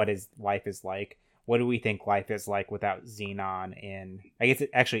like what life is like. What do we think life is like without Zenon in? I guess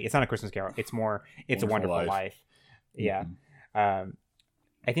it's not a Christmas carol. It's more. It's a Wonderful Life. Yeah.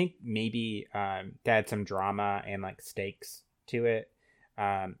 I think maybe to add some drama and like stakes to it.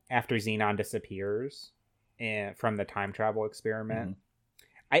 After Zenon disappears from the time travel experiment,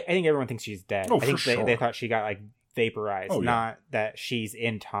 I think everyone thinks she's dead. Oh, I think for sure. they thought she got like vaporized, not that she's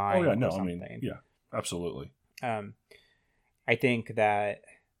in time. Oh yeah, no, or something. I mean, yeah, absolutely. I think that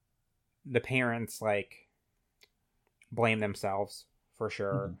the parents like blame themselves for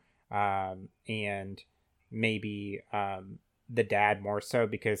sure, and maybe the dad more so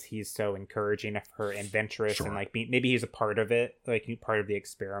because he's so encouraging of her adventurous and like maybe he's a part of it, like part of the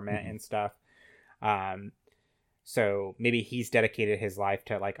experiment and stuff. So maybe he's dedicated his life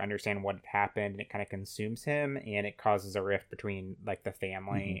to like understand what happened, and it kind of consumes him, and it causes a rift between like the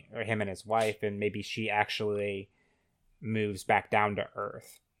family or him and his wife, and maybe she actually moves back down to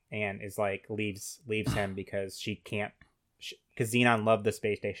Earth and is like leaves him because she can't, because Zenon loved the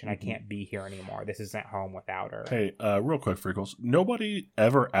space station. I can't be here anymore. This isn't home without her. Hey, real quick, Freckles. Nobody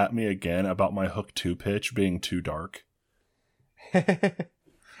ever at me again about my Hook 2 pitch being too dark.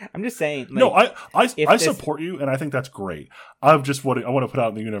 I'm just saying. Like, no, I support you, and I think that's great. I want to put out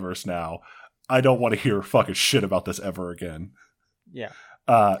in the universe now. I don't want to hear fucking shit about this ever again. Yeah.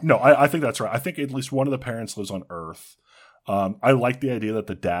 No, I think that's right. I think at least one of the parents lives on Earth. I like the idea that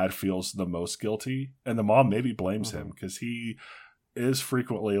the dad feels the most guilty, and the mom maybe blames him because he is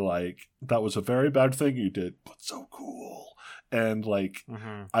frequently like, that was a very bad thing you did, but so cool. And like,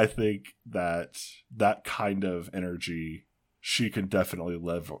 I think that kind of energy she can definitely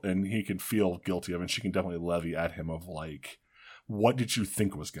live, and he can feel guilty of, and she can definitely levy at him of like, what did you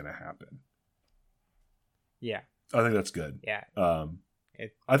think was going to happen? Yeah. I think that's good. Yeah.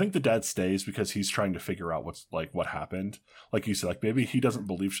 I think the dad stays because he's trying to figure out what happened. Like you said, like maybe he doesn't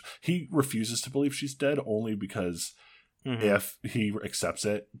believe, he refuses to believe she's dead only because if he accepts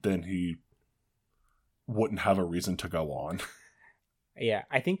it, then he wouldn't have a reason to go on. Yeah,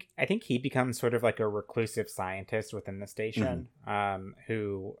 I think he becomes sort of like a reclusive scientist within the station,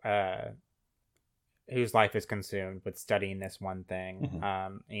 whose life is consumed with studying this one thing,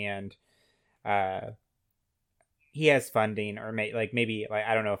 and he has funding, or maybe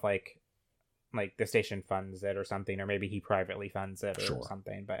I don't know if like the station funds it or something, or maybe he privately funds it or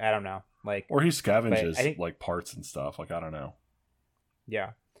something, but I don't know, or he scavenges like parts and stuff, like I don't know.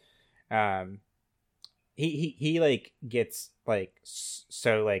 Yeah. He like gets like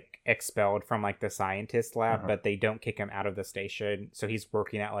so like expelled from like the scientist lab, but they don't kick him out of the station, so he's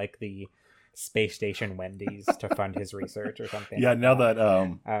working at like the space station Wendy's to fund his research or something. Yeah, now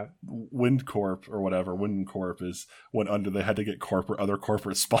that Wind Corp or whatever, Wind Corp went under, they had to get other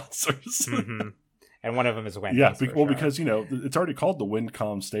corporate sponsors. And one of them is Wendy's. Yeah, because it's already called the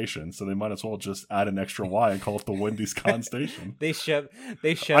Windcom station, so they might as well just add an extra Y and call it the Wendy's Con station. They shove.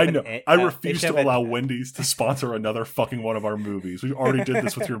 I know. I refuse to allow Wendy's to sponsor another fucking one of our movies. We already did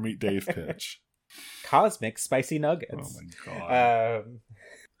this with your Meet Dave pitch. Cosmic spicy nuggets. Oh my god.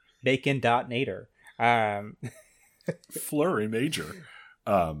 Bacon.nader. Flurry major.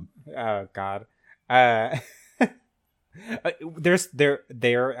 Oh god. Their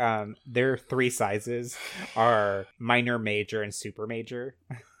three sizes are minor, major, and super major.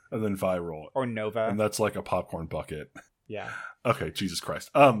 And then viral. Or Nova. And that's like a popcorn bucket. Yeah. Okay, Jesus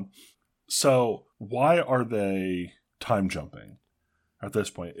Christ. So why are they time jumping at this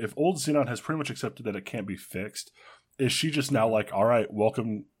point? If old Zenon has pretty much accepted that it can't be fixed, is she just now like, all right,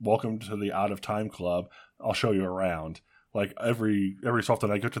 welcome to the Out of Time Club. I'll show you around. Like every so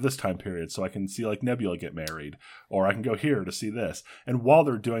often I go to this time period so I can see like Nebula get married, or I can go here to see this. And while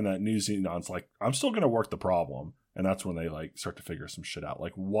they're doing that, New Xenon's like, I'm still going to work the problem. And that's when they like start to figure some shit out.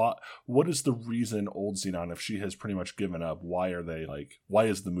 Like what is the reason old Zenon, if she has pretty much given up, why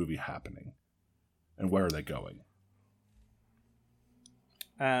is the movie happening? And where are they going?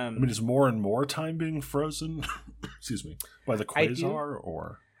 I mean, is more and more time being frozen excuse me, by the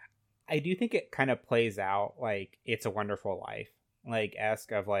Quasar, I do think it kind of plays out like It's a Wonderful Life, like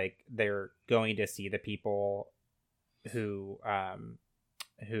esque of like they're going to see the people who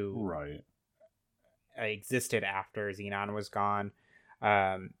right existed after Zenon was gone.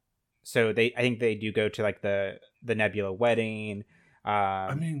 So I think they do go to like the Nebula wedding.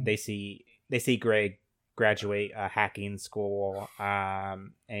 I mean, they see Greg graduate hacking school,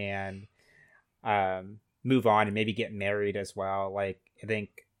 and move on and maybe get married as well. Like I think.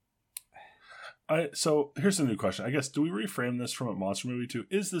 So here's a new question. I guess, do we reframe this from a monster movie to,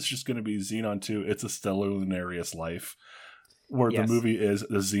 is this just going to be Zenon 2, It's a Stellarlunarious Life, where the movie is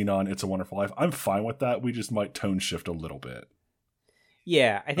the Zenon, It's a Wonderful Life? I'm fine with that. We just might tone shift a little bit.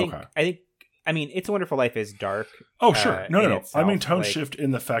 Yeah, I think, I mean, It's a Wonderful Life is dark. Oh, sure. No. Itself, I mean, tone shift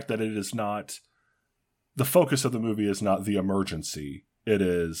in the fact that it is not, the focus of the movie is not the emergency. It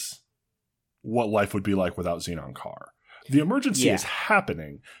is what life would be like without Zenon Carr. The emergency is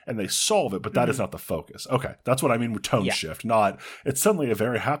happening, and they solve it, but that is not the focus. Okay, that's what I mean with tone shift. Not, it's suddenly a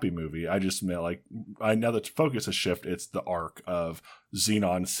very happy movie. I just meant like, I know that focus is shift. It's the arc of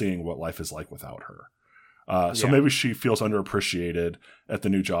Zenon seeing what life is like without her. So maybe she feels underappreciated at the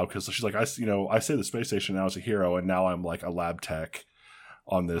new job because she's like, I say the space station now as a hero, and now I'm like a lab tech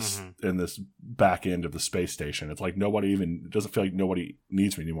on this in this back end of the space station. It's like it doesn't feel like nobody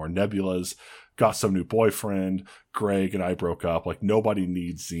needs me anymore. Nebula's got some new boyfriend. Greg and I broke up. Like nobody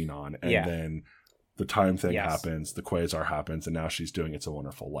needs Zenon. And then the time thing happens, the Quasar happens, and now she's doing It's a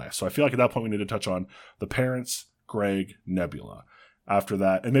Wonderful Life. So I feel like at that point we need to touch on the parents, Greg, Nebula. After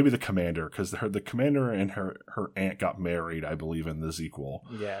that, and maybe the commander, because the commander and her aunt got married, I believe, in the Zequel.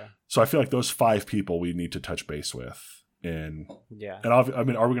 Yeah. So I feel like those 5 people we need to touch base with. And are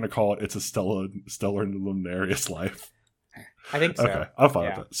we going to call it It's a Stellarlunarious Life? I think so. Okay, I'm fine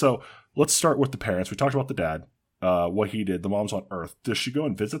with that. So let's start with the parents. We talked about the dad, what he did. The mom's on Earth. Does she go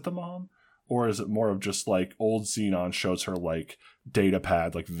and visit the mom? Or is it more of just like old Zenon shows her like data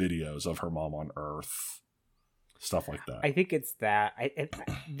pad, like videos of her mom on Earth? Stuff like that. I think it's that.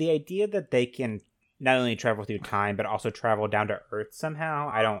 The idea that they can not only travel through time, but also travel down to Earth somehow,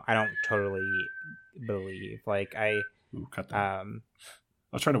 I don't totally believe. Like Ooh, cut that. I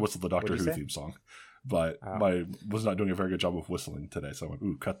was trying to whistle the Doctor Who theme song, but I was not doing a very good job of whistling today, so I went,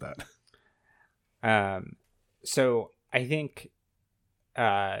 ooh, cut that. So I think,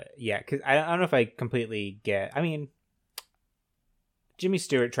 because I don't know if I completely get. I mean, Jimmy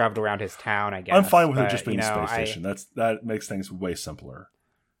Stewart traveled around his town, I guess. I'm fine with it just being a space station. That makes things way simpler.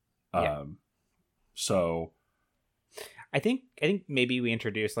 So I think maybe we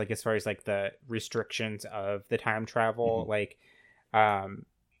introduce, like, as far as like the restrictions of the time travel, like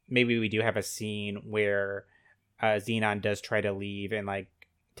maybe we do have a scene where Zenon does try to leave and like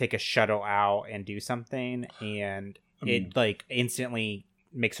take a shuttle out and do something, and it like instantly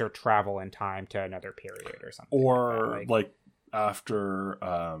makes her travel in time to another period or something. Or like after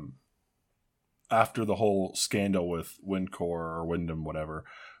the whole scandal with Windcore or Wyndham, whatever,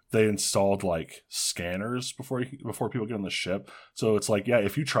 they installed like scanners before people get on the ship. So it's like,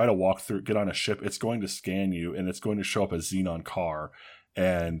 if you try to get on a ship, it's going to scan you and it's going to show up as Zenon Carr,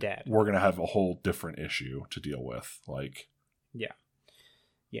 and we're going to have a whole different issue to deal with. Like,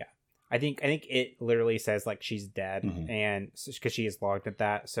 I think it literally says like she's dead, and because she is logged at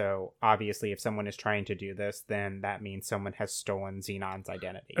that. So obviously, if someone is trying to do this, then that means someone has stolen Zenon's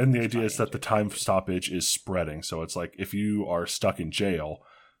identity. And the idea is that the time stoppage is spreading. So it's like if you are stuck in jail,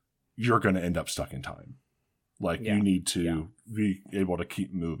 you're going to end up stuck in time. Like you need to be able to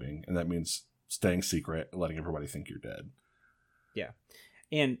keep moving, and that means staying secret, letting everybody think you're dead. Yeah,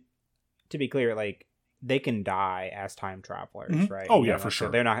 and to be clear, like, they can die as time travelers, right? Oh yeah, for sure.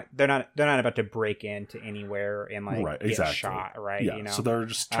 So they're not about to break into anywhere and like get shot, right? Yeah. So they're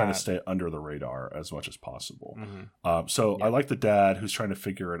just trying to stay under the radar as much as possible. I like the dad who's trying to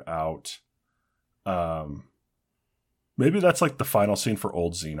figure it out. Maybe that's like the final scene for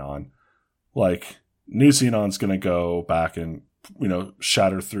old Zenon. Like, new Zenon's gonna go back and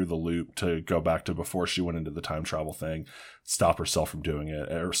shatter through the loop to go back to before she went into the time travel thing, stop herself from doing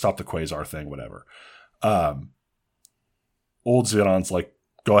it, or stop the Quasar thing, whatever. Old Zenon's like,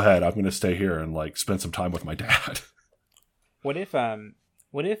 go ahead, I'm going to stay here and like spend some time with my dad. What if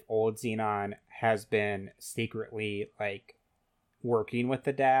what if old Zenon has been secretly like working with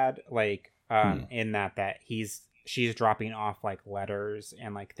the dad, like in that she's dropping off like letters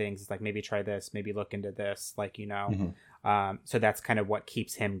and like things. It's like, maybe try this, maybe look into this, like, you know. So that's kind of what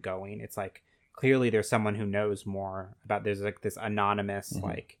keeps him going. It's like, clearly there's someone who knows more about, there's like this anonymous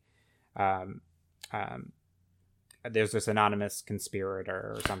like there's this anonymous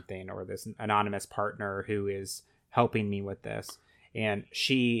conspirator or something, or this anonymous partner who is helping me with this. And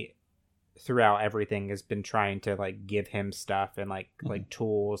she, throughout everything, has been trying to like give him stuff and like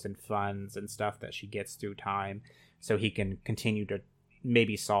tools and funds and stuff that she gets through time, so he can continue to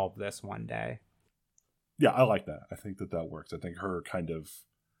maybe solve this one day. Yeah, I like that. I think that works. I think her kind of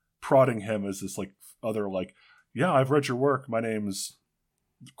prodding him as this like other like, yeah, I've read your work. My name's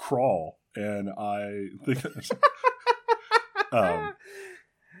Crawl, and I think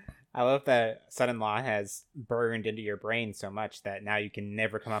I love that son-in-law has burned into your brain so much that now you can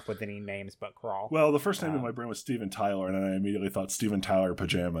never come up with any names but Crawl. Well, the first name in my brain was Steven Tyler, and I immediately thought Steven Tyler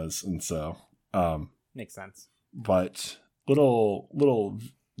pajamas, and so makes sense. But little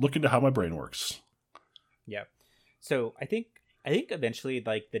look into how my brain works. Yep. So I think eventually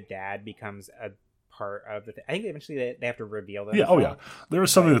like the dad becomes a part of the I think eventually they have to reveal that. Yeah. Oh yeah. There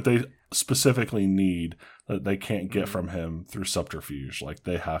is something that they specifically need that they can't get from him through subterfuge. Like,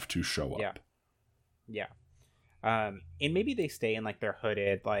 they have to show up. Yeah. And maybe they stay in like their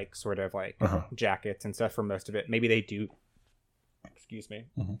hooded, like sort of like jackets and stuff for most of it. Maybe they do. Excuse me.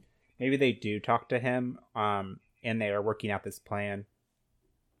 Maybe they do talk to him. And they are working out this plan,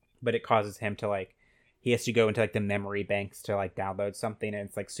 but it causes him to like, he has to go into like the memory banks to like download something, and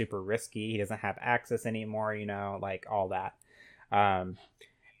it's like super risky. He doesn't have access anymore, you know, like all that.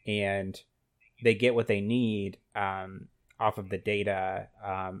 And they get what they need off of the data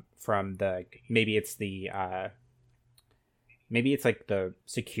from the, maybe it's like the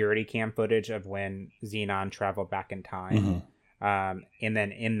security cam footage of when Zenon traveled back in time. And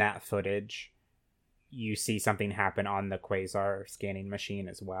then in that footage, you see something happen on the quasar scanning machine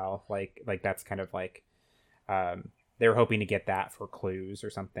as well. Like that's kind of like, they were hoping to get that for clues or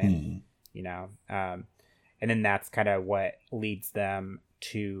something, you know? And then that's kind of what leads them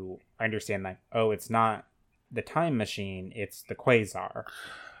to understand, like, oh, it's not the time machine, it's the quasar.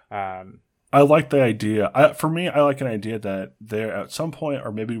 I like the idea. For me, I like an idea that they're at some point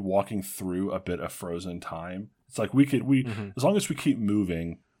are maybe walking through a bit of frozen time. It's like we as long as we keep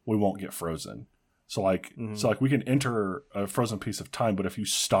moving, we won't get frozen. So like we can enter a frozen piece of time, but if you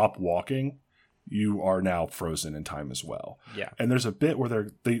stop walking, you are now frozen in time as well. Yeah. And there's a bit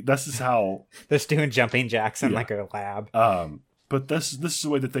where this is how they're doing jumping jacks in like a lab. But this is a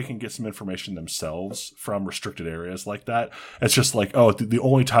way that they can get some information themselves from restricted areas like that. It's just like, oh, the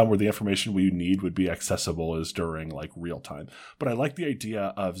only time where the information we need would be accessible is during like real time. But I like the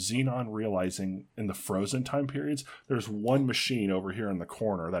idea of Zenon realizing in the frozen time periods, there's one machine over here in the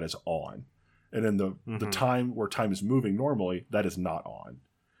corner that is on. And in the time where time is moving normally, that is not on.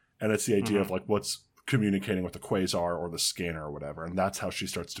 And it's the idea of like what's communicating with the quasar or the scanner or whatever. And that's how she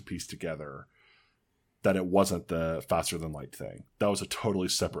starts to piece together that it wasn't the faster than light thing. That was a totally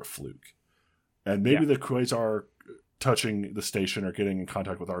separate fluke. And maybe the quasar touching the station or getting in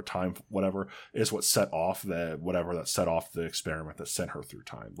contact with our time, whatever, is what set off the experiment that sent her through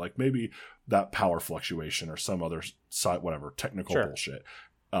time. Like maybe that power fluctuation or some other side, whatever, technical bullshit.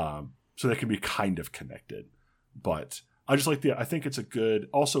 So they can be kind of connected. But I just like I think it's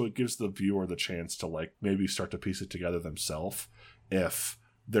also it gives the viewer the chance to like maybe start to piece it together themselves if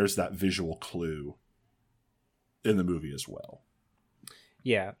there's that visual clue in the movie as well.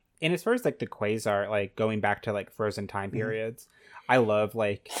 Yeah. And as far as like the quasar, like going back to like frozen time periods, I love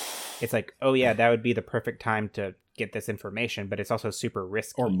like, it's like, oh yeah, that would be the perfect time to get this information, but it's also super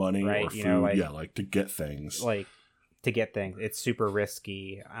risky. Or money, right? Or food, you know, like, like to get things. Like to get things. It's super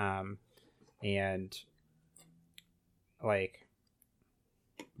risky. And like,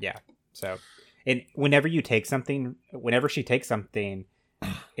 yeah. So, and whenever she takes something,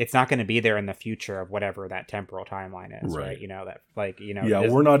 it's not going to be there in the future of whatever that temporal timeline is, right? You know, that like, you know, yeah,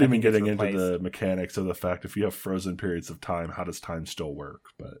 we're not even getting into the mechanics of the fact if you have frozen periods of time, how does time still work?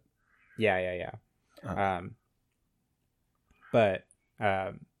 But yeah.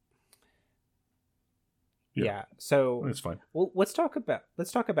 So it's fine. Well, let's talk about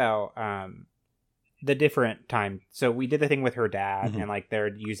the different time. So we did the thing with her dad, and like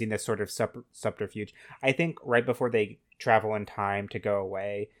they're using this sort of subterfuge. I think right before they travel in time to go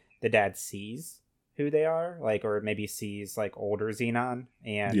away, the dad sees who they are, like, or maybe sees like older Zenon,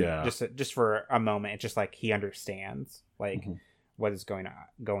 and just for a moment, it's just like he understands like what is going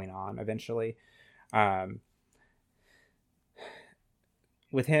on eventually.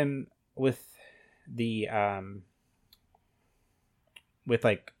 with him with the with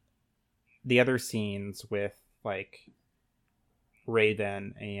like the other scenes with like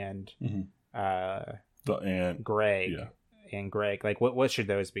Raven and the aunt Greg and Greg, like what should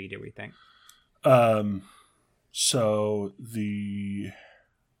those be, do we think? So they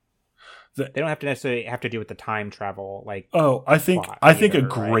don't have to necessarily have to do with the time travel, like I think either, a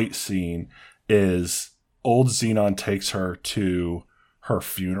great scene is old Zenon takes her to her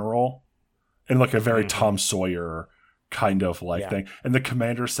funeral in like a very Tom Sawyer kind of like thing, and the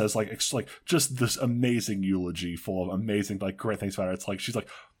commander says like it's like just this amazing eulogy full of amazing like great things about her. It's like she's like,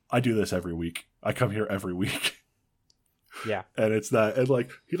 I do this every week. I come here every week. Yeah. And it's that, and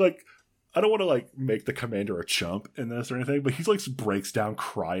like he like, I don't want to like make the commander a chump in this or anything, but he like breaks down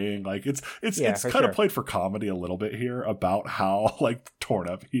crying. Like it's kind of played for comedy a little bit here about how like torn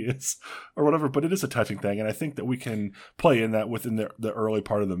up he is or whatever, but it is a touching thing. And I think that we can play in that within the early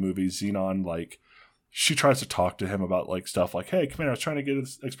part of the movie. Zenon, like, she tries to talk to him about like stuff like, hey, commander, I was trying to get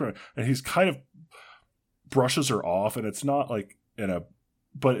this experiment. And he's kind of brushes her off, and it's not like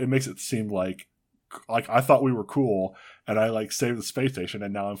but it makes it seem like I thought we were cool and I like saved the space station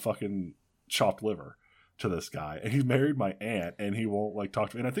and now I'm fucking chopped liver to this guy, and he married my aunt and he won't like talk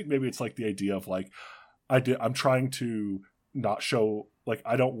to me. And I think maybe it's like the idea of like I'm trying to not show, like,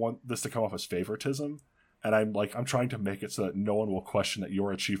 I don't want this to come off as favoritism, and I'm trying to make it so that no one will question that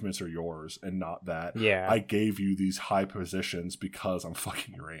your achievements are yours and not that I gave you these high positions because I'm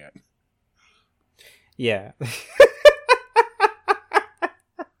fucking your aunt. Yeah.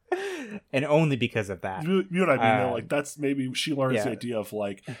 And only because of that. You know what I mean? Though? Like, that's maybe she learns the idea of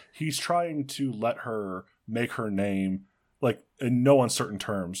like, he's trying to let her make her name, like, in no uncertain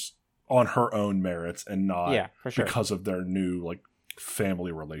terms, on her own merits and not because of their new like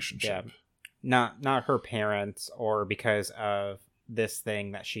family relationship. Yeah. Not her parents, or because of this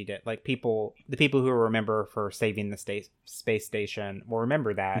thing that she did. Like, the people who remember her for saving the space station will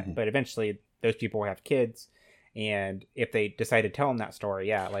remember that, but eventually those people will have kids. And if they decide to tell him that story,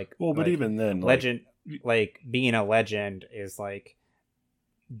 but even then, legend, like being a legend is like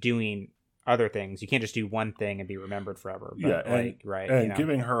doing other things. You can't just do one thing and be remembered forever. But and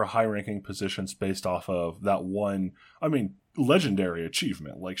giving her high-ranking positions based off of that one, I mean, legendary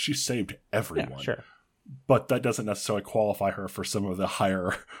achievement. Like, she saved everyone. Yeah, sure. But that doesn't necessarily qualify her for some of the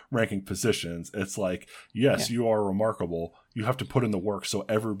higher-ranking positions. It's like, yes, you are remarkable. You have to put in the work so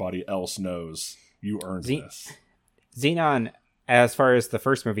everybody else knows you earned this. Zenon, as far as the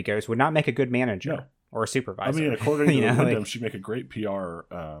first movie goes, would not make a good manager or a supervisor. I mean, according to Wyndham, she'd make a great PR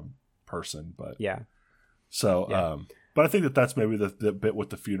person, but but I think that's maybe the bit with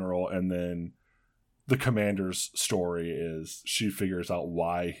the funeral, and then the commander's story is she figures out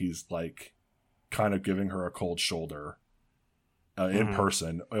why he's like kind of giving her a cold shoulder in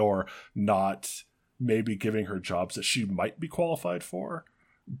person, or not maybe giving her jobs that she might be qualified for,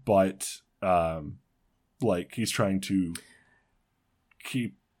 but like he's trying to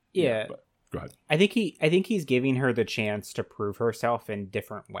keep go ahead. I think he's giving her the chance to prove herself in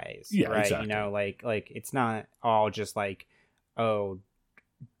different ways, right? Exactly. You know, like it's not all just like, oh,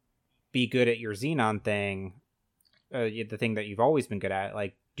 be good at your Zenon thing, the thing that you've always been good at.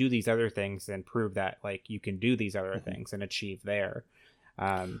 Like, do these other things and prove that like you can do these other things and achieve there.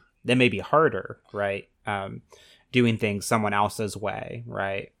 That may be harder, right? Doing things someone else's way,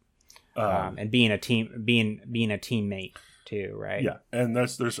 right? And being a teammate too, right? Yeah, and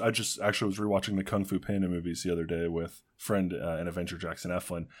I just actually was rewatching the Kung Fu Panda movies the other day with friend and Avenger Jackson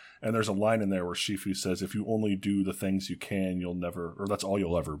Eflin, and there's a line in there where Shifu says, "If you only do the things you can, you'll never, or that's all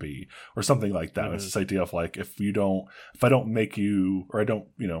you'll ever be," or something like that. It's this idea of like, if I don't make you, or I don't,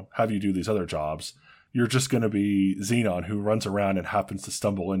 have you do these other jobs, you're just going to be Zenon who runs around and happens to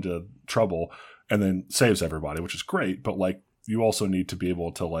stumble into trouble and then saves everybody, which is great, but like you also need to be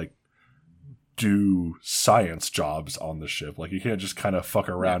able to like do science jobs on the ship. Like, you can't just kind of fuck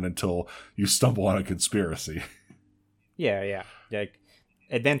around until you stumble on a conspiracy. Yeah. Like,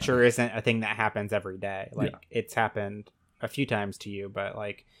 adventure isn't a thing that happens every day. Like, it's happened a few times to you, but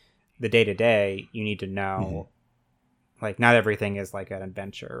like the day to day, you need to know, like, not everything is like an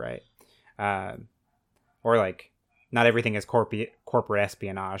adventure, right? Or like, not everything is corporate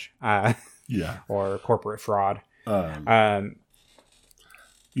espionage, or corporate fraud.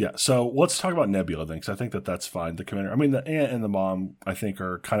 Yeah, so let's talk about Nebula then, because I think that's fine. The commander, I mean, the aunt and the mom, I think,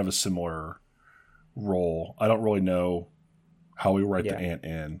 are kind of a similar role. I don't really know how we write the aunt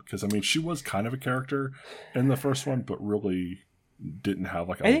in, because I mean, she was kind of a character in the first one, but really didn't have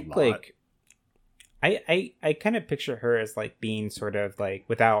like a lot. Like, I kind of picture her as like being sort of like,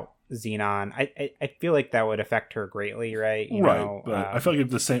 without Zenon, I feel like that would affect her greatly, right? But I feel like it'd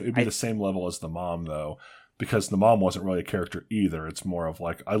be the same level as the mom, though, because the mom wasn't really a character either. It's more of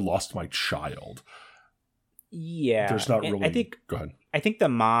like, I lost my child. Yeah. There's not really... Go ahead. I think the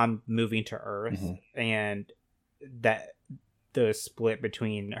mom moving to Earth and that the split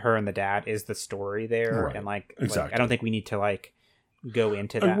between her and the dad is the story there. Right. And exactly. I don't think we need to go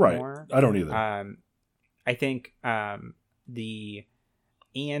into that more. I don't either. I think the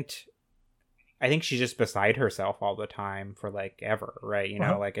aunt, I think she's just beside herself all the time for ever, right? You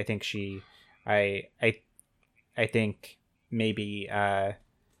know, I think I think maybe I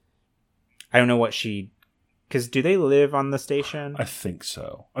don't know what she, because do they live on the station? I think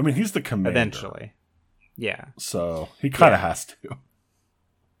so. I mean, he's the commander eventually. Yeah. So he kind of has to.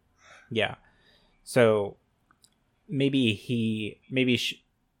 Yeah. So maybe she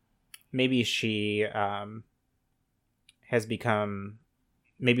has become,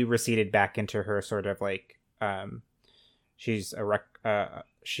 maybe receded back into her sort of she's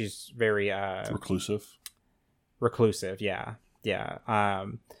very reclusive. Yeah.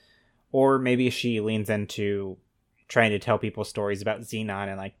 Or maybe she leans into trying to tell people stories about Zenon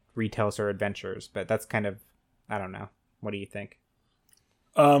and retells her adventures, but that's kind of, I don't know. What do you think?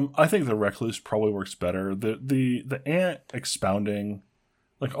 I think the recluse probably works better. The aunt expounding,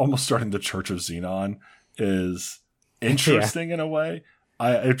 almost starting the Church of Zenon, is interesting in a way.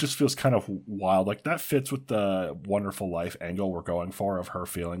 It just feels kind of wild. That fits with the Wonderful Life angle we're going for, of her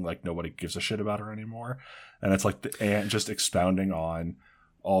feeling like nobody gives a shit about her anymore. And it's the aunt just expounding on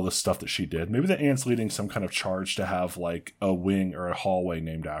all the stuff that she did. Maybe the aunt's leading some kind of charge to have a wing or a hallway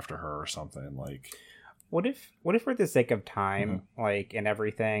named after her or something. What if for the sake of time, and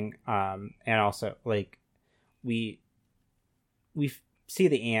everything, and also we see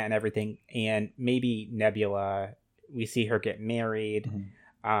the aunt and everything, and maybe Nebula, we see her get married,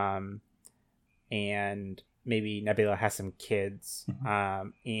 and maybe Nebula has some kids,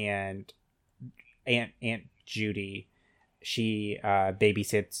 and Aunt Judy, she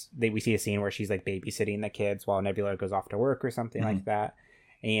babysits. We see a scene where she's babysitting the kids while Nebula goes off to work or something like that,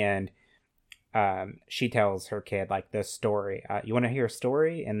 and she tells her kid the story. You want to hear a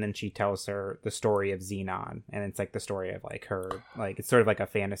story? And then she tells her the story of Zenon, and it's the story of her. It's sort of a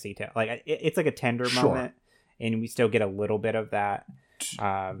fantasy tale. It's a tender moment, and we still get a little bit of that.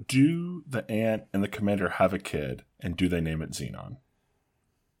 Do the aunt and the commander have a kid, and do they name it Zenon?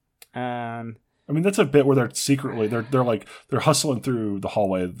 I mean, that's a bit where they're secretly they're hustling through the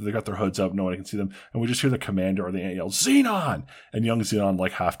hallway. They got their hoods up, no one can see them, and we just hear the commander or the aunt yell "Zenon!" and young Zenon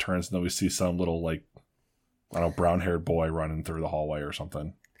half turns, and then we see some little I don't know, brown-haired boy running through the hallway or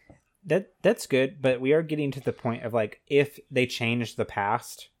something. That's good, but we are getting to the point of if they change the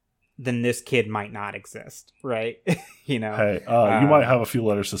past, then this kid might not exist, right? You know. Hey, you might have a few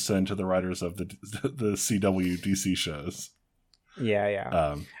letters to send to the writers of the CW DC shows.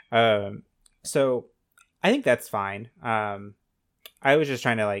 Yeah. So I think that's fine. I was just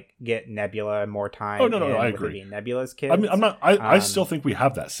trying to get Nebula more time. Oh no, I agree. Nebula's kids. I mean, I'm not. I still think we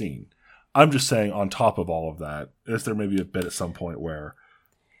have that scene. I'm just saying, on top of all of that, is there maybe a bit at some point where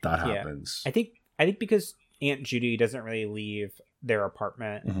that happens? I think because Aunt Judy doesn't really leave their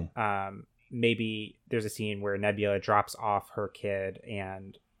apartment. Maybe there's a scene where Nebula drops off her kid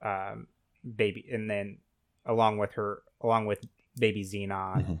and baby, and then along with baby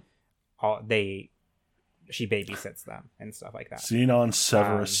Zenon. She babysits them and stuff like that. Zenon,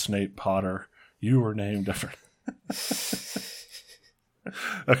 Severus, Snape, Potter. You were named different.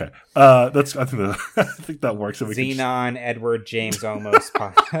 Okay, I think that works. Zenon, Edward, James, Omos,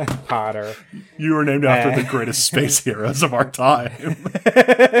 Potter. You were named after the greatest space heroes of our time.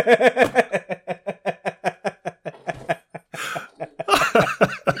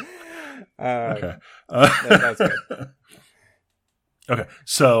 Okay, that's good. Okay,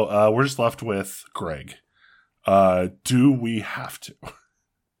 so we're just left with Greg. Do we have to?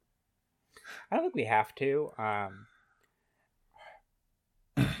 I don't think we have to.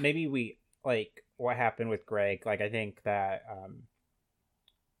 Maybe we what happened with Greg. I think that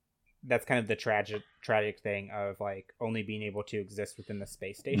that's kind of the tragic thing of only being able to exist within the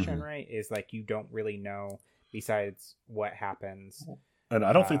space station, right? Is you don't really know besides what happens. And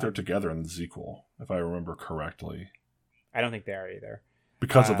I don't think they're together in the Zequel, if I remember correctly. I don't think they are either.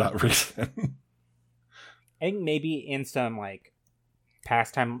 Because of that reason. I think maybe in some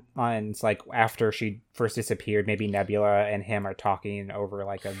past timelines, after she first disappeared, maybe Nebula and him are talking over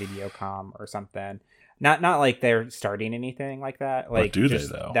a video comm or something. Not they're starting anything like that. But do they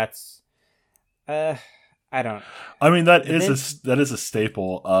though? That's I don't. I mean, that is a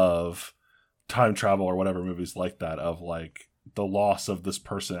staple of time travel or whatever movies like that, of the loss of this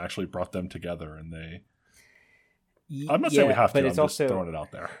person actually brought them together, and they. I'm not saying we have to. I'm just throwing it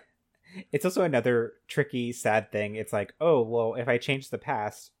out there. It's also another tricky, sad thing. It's like, oh, well, if I change the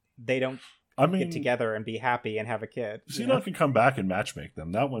past, they don't get together and be happy and have a kid. Zenon can come back and matchmake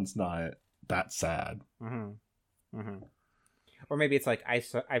them. That one's not that sad. Mm-hmm. Mm-hmm. Or maybe it's like,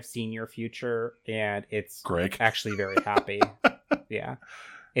 I've seen your future, and it's Greg. Actually very happy. Yeah.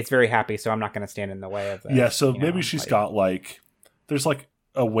 It's very happy, so I'm not going to stand in the way of that. Yeah, so maybe she's got there's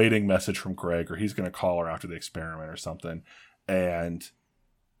a waiting message from Greg, or he's going to call her after the experiment or something. And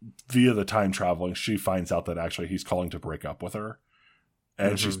via the time traveling, she finds out that actually he's calling to break up with her.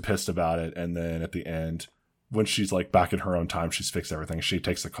 And she's pissed about it. And then at the end, when she's back in her own time, she's fixed everything. She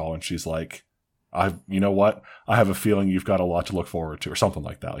takes the call and she's like, you know what? I have a feeling you've got a lot to look forward to, or something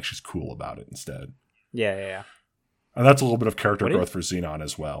like that. She's cool about it instead. Yeah. And that's a little bit of character growth for Zenon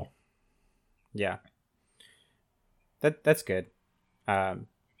as well. Yeah. That's good. Or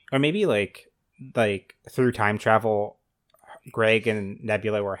maybe through time travel, Greg and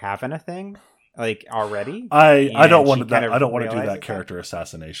Nebula were having a thing already. I don't want to. I don't want to do that character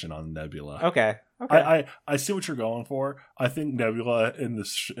assassination on Nebula. Okay. I see what you're going for. I think Nebula in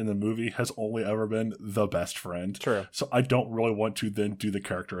the movie has only ever been the best friend. True. So I don't really want to then do the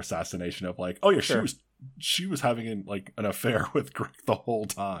character assassination of oh yeah, sure. she was having an affair with Greg the whole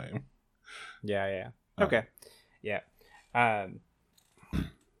time. Yeah. Okay. Yeah.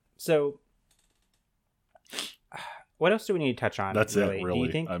 So what else do we need to touch on? That's really? It, really. Do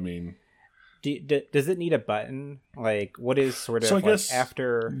you think, I mean, does it need a button? What is sort of so I guess,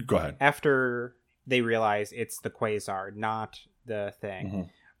 after? Go ahead. After they realize it's the quasar, not the thing,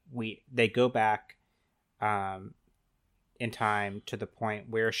 they go back, in time to the point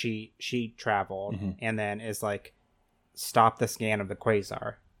where she traveled, and then is stop the scan of the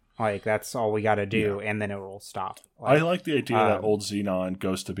quasar. That's all we got to do, and then it will stop. I like the idea that old Zenon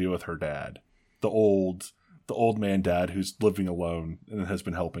goes to be with her dad, the old man dad who's living alone and has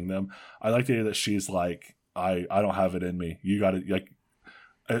been helping them. I like the idea that she's I don't have it in me. You got to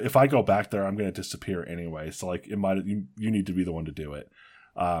if I go back there, I'm going to disappear anyway. So you need to be the one to do it.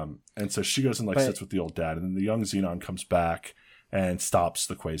 And so she goes and sits with the old dad, and then the young Zenon comes back and stops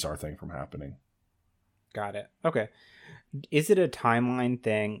the quasar thing from happening. Got it. Okay. Is it a timeline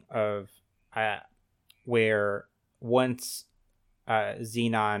thing of where once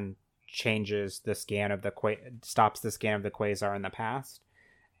Zenon changes the scan of stops the scan of the quasar in the past,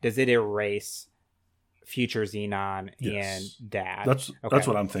 does it erase future Zenon and dad? That's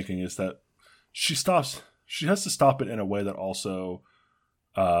what I'm thinking, is that she has to stop it in a way that also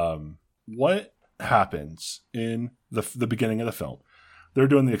what happens in the beginning of the film. They're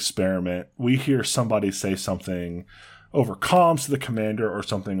doing the experiment. We hear somebody say something over comms to the commander, or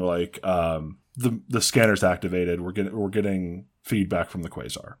something the scanner's activated. We're getting feedback from the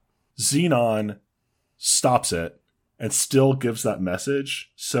quasar. Zenon stops it and still gives that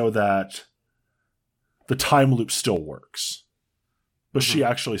message so that the time loop still works. But she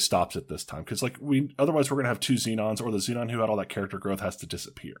actually stops it this time, because otherwise we're gonna have two Zenons, or the Zenon who had all that character growth has to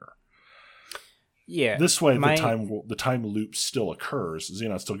disappear. Yeah. This way, the time loop still occurs.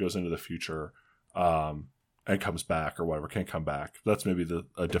 Zenon still goes into the future, and comes back, or whatever. Can't come back. That's maybe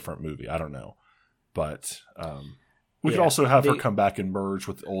a different movie. I don't know, but we could also have her come back and merge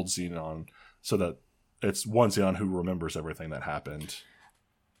with old Zenon, so that it's one Zenon who remembers everything that happened.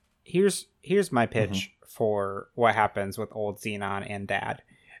 Here's my pitch for what happens with old Zenon and dad.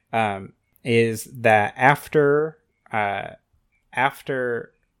 Is that after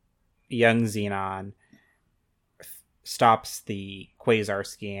young Zenon stops the quasar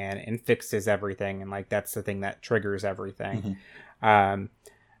scan and fixes everything, and that's the thing that triggers everything,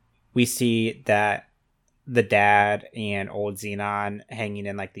 we see that the dad and old Zenon hanging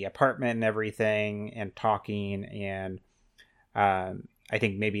in the apartment and everything, and talking, and I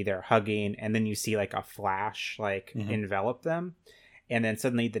think maybe they're hugging, and then you see a flash envelop them, and then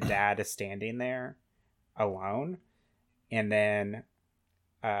suddenly the dad is standing there alone, and then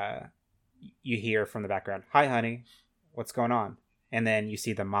you hear from the background, "Hi, honey, what's going on?" And then you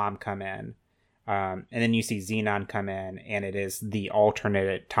see the mom come in, and then you see Zenon come in, and it is the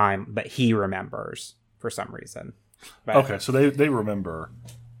alternate time, but he remembers for some reason. But, okay, so they remember.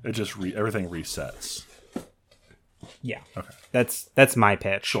 It just everything resets. Yeah. Okay. That's my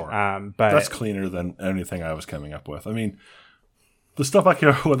pitch. Sure. But that's cleaner than anything I was coming up with. I mean, the stuff I came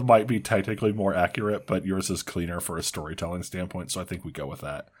up with might be technically more accurate, but yours is cleaner for a storytelling standpoint, so I think we go with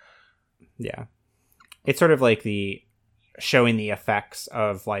that. Yeah. It's sort of the showing the effects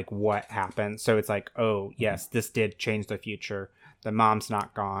of what happened. So it's oh, yes, this did change the future. The mom's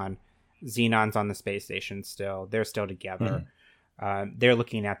not gone. Xenon's on the space station still. They're still together. They're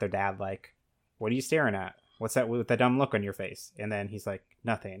looking at their dad like, what are you staring at? What's that with the dumb look on your face? And then he's like,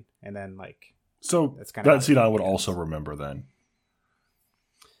 nothing. And then like, so that's that Zenon would also remember then.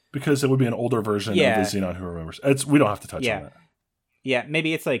 Because it would be an older version of the Zenon who remembers. We don't have to touch on that. Yeah,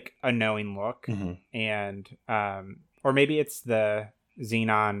 maybe it's like a knowing look. And, or maybe it's the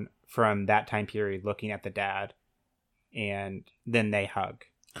Zenon from that time period looking at the dad. And then they hug.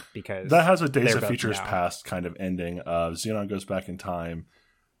 Because that has a Days of Futures Past kind of ending of Zenon goes back in time,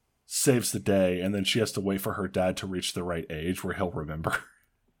 saves the day, and then she has to wait for her dad to reach the right age where he'll remember.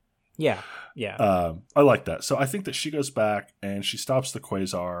 Yeah. I like that. So I think that she goes back and she stops the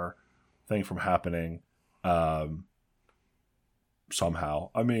quasar thing from happening somehow.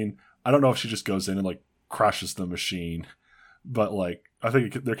 I mean, I don't know if she just goes in and like crashes the machine, but like I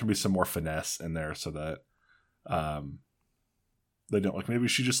think there can be some more finesse in there so that they don't like maybe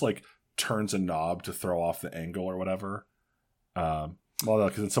she just like turns a knob to throw off the angle or whatever. Well,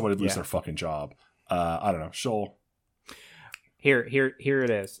 because then somebody would lose their fucking job. I don't know. She'll here it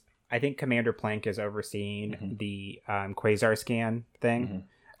is. I think Commander Plank is overseeing the quasar scan thing,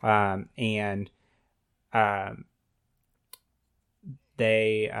 and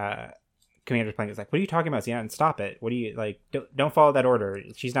Commander Plank is like, "What are you talking about, Zenon? Stop it! What do you like? Don't follow that order.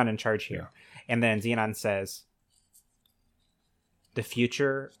 She's not in charge here." Yeah. And then Zenon says, "The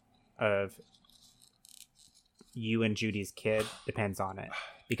future of you and Judy's kid depends on it."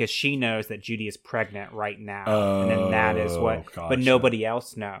 Because she knows that Judy is pregnant right now. And then that is what... Gotcha. But nobody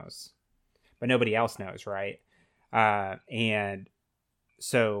else knows. Right? And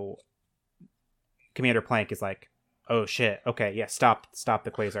so Commander Plank is like, oh, shit. Okay, yeah, stop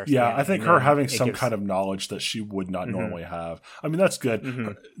the quasar. Yeah, I think her having some kind of knowledge that she would not normally have. I mean, that's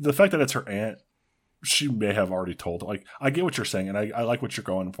good. The fact that it's her aunt, she may have already told. Like, I get what you're saying, and I like what you're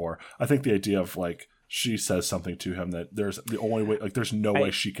going for. I think the idea of, like, she says something to him that there's the only way, like there's no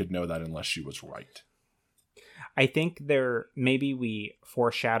way she could know that unless she was right. I think maybe we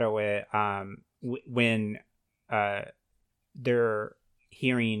foreshadow it when they're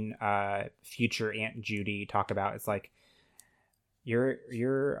hearing future Aunt Judy talk about it's like your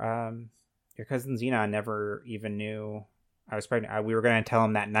cousin Zenon never even knew I was pregnant. We were going to tell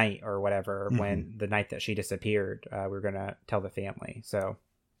him that night or whatever when the night that she disappeared. We were going to tell the family. So,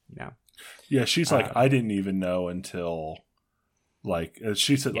 Yeah, she's like, I didn't even know until, like,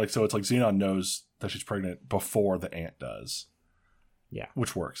 she said, like, so it's like Zenon knows that she's pregnant before the aunt does. Yeah.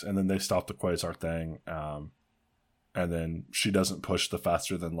 Which works. And then they stop the quasar thing. And then she doesn't push the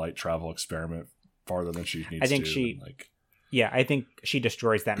faster than light travel experiment farther than she needs to. I think I think she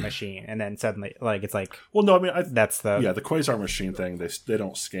destroys that machine. And then suddenly, like, it's like, well, no, I mean, that's the quasar machine thing. They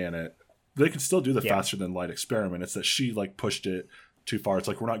don't scan it. They can still do the faster than light experiment. It's that she, like, pushed it too far. It's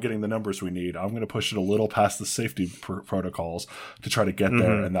like, we're not getting the numbers we need. I'm going to push it a little past the safety protocols to try to get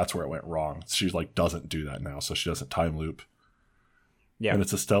there, and that's where it went wrong. She like doesn't do that now, so she doesn't time loop. Yeah, and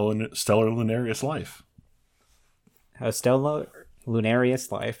it's a Stellarlunarious life. A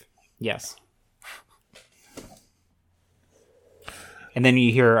Stellarlunarious life, yes. And then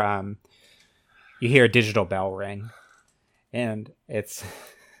you hear a digital bell ring, and it's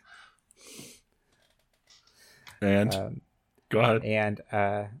Go ahead. And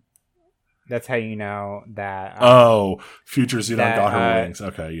that's how you know that. Future Zenon got her wings.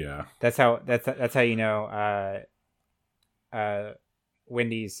 Okay, yeah. That's how you know.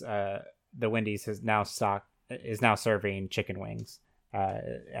 Wendy's the Wendy's is now serving chicken wings.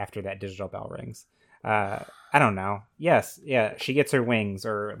 After that digital bell rings. I don't know. Yes, yeah. She gets her wings,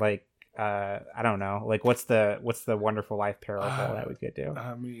 or like I don't know. Like what's the Wonderful Life parable that we could do?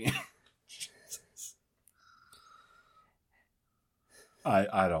 I mean.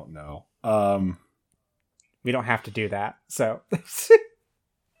 I don't know. We don't have to do that. So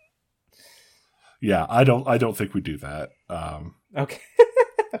yeah, I don't think we do that. Okay.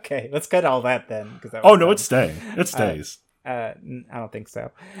 Okay, let's cut all that then. It's staying. It stays. I don't think so.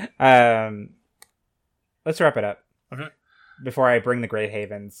 Let's wrap it up. Okay. Before I bring the Grey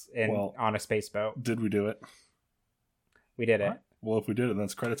Havens on a space boat. Did we do it? We did it. Right. Well, if we did it, then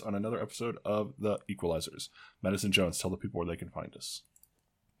that's credits on another episode of The Equelizers. Madison Jones, tell the people where they can find us.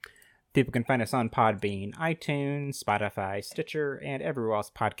 People can find us on Podbean, iTunes, Spotify, Stitcher, and everywhere else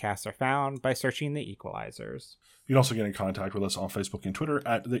podcasts are found by searching The Equelizers. You can also get in contact with us on Facebook and Twitter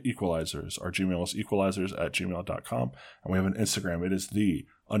at The Equelizers. Our Gmail is equelizers@gmail.com. And we have an Instagram. It is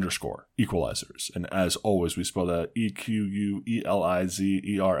 _Equelizers. And as always, we spell that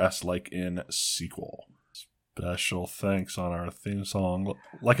EQUELIZERS like in sequel. Special thanks on our theme song.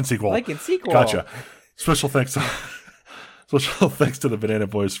 Like in sequel. Like in sequel. Gotcha. Special thanks Special thanks to the Banana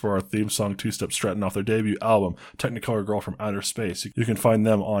Boys for our theme song, Two Step Stratton, off their debut album, Technicolor Girl from Outer Space. You can find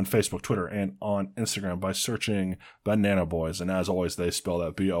them on Facebook, Twitter, and on Instagram by searching Banana Boys. And as always, they spell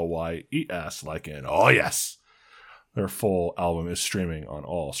that Boyes, like in, oh yes! Their full album is streaming on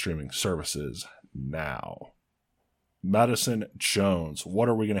all streaming services now. Madison Jones, what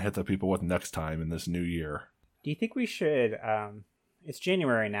are we going to hit the people with next time in this new year? Do you think we should, it's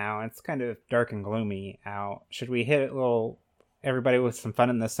January now, and it's kind of dark and gloomy out. Should we hit a little, everybody with some fun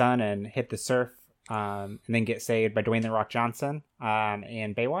in the sun and hit the surf, and then get saved by Dwayne "The Rock" Johnson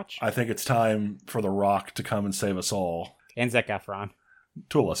in Baywatch? I think it's time for The Rock to come and save us all. And Zac Efron.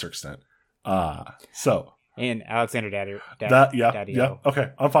 To a lesser extent. And Alexander Daddio. Yeah,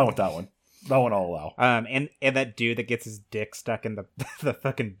 okay. I'm fine with that one. That one I'll allow. And that dude that gets his dick stuck in the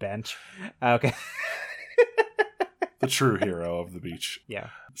fucking bench. Okay. The true hero of the beach. Yeah.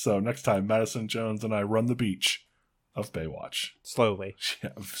 So next time, Madison Jones and I run the beach of Baywatch. Slowly.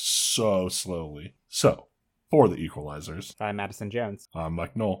 Yeah, so slowly. So, for the Equelizers. By Madison Jones. I'm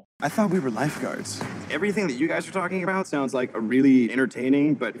Mike Knoll. I thought we were lifeguards. Everything that you guys are talking about sounds like a really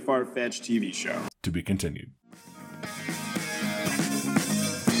entertaining but far-fetched TV show. To be continued.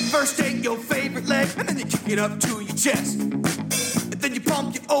 First take your favorite leg, and then you kick it up to your chest. And then you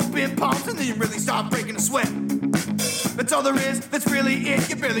pump your open palms, and then you really start breaking a sweat. That's all there is, that's really it.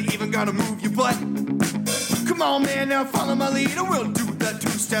 You barely even gotta move your butt. Come on, man, now follow my lead, and we'll do the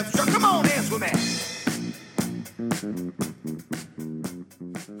two-step strut. Come on, dance with me.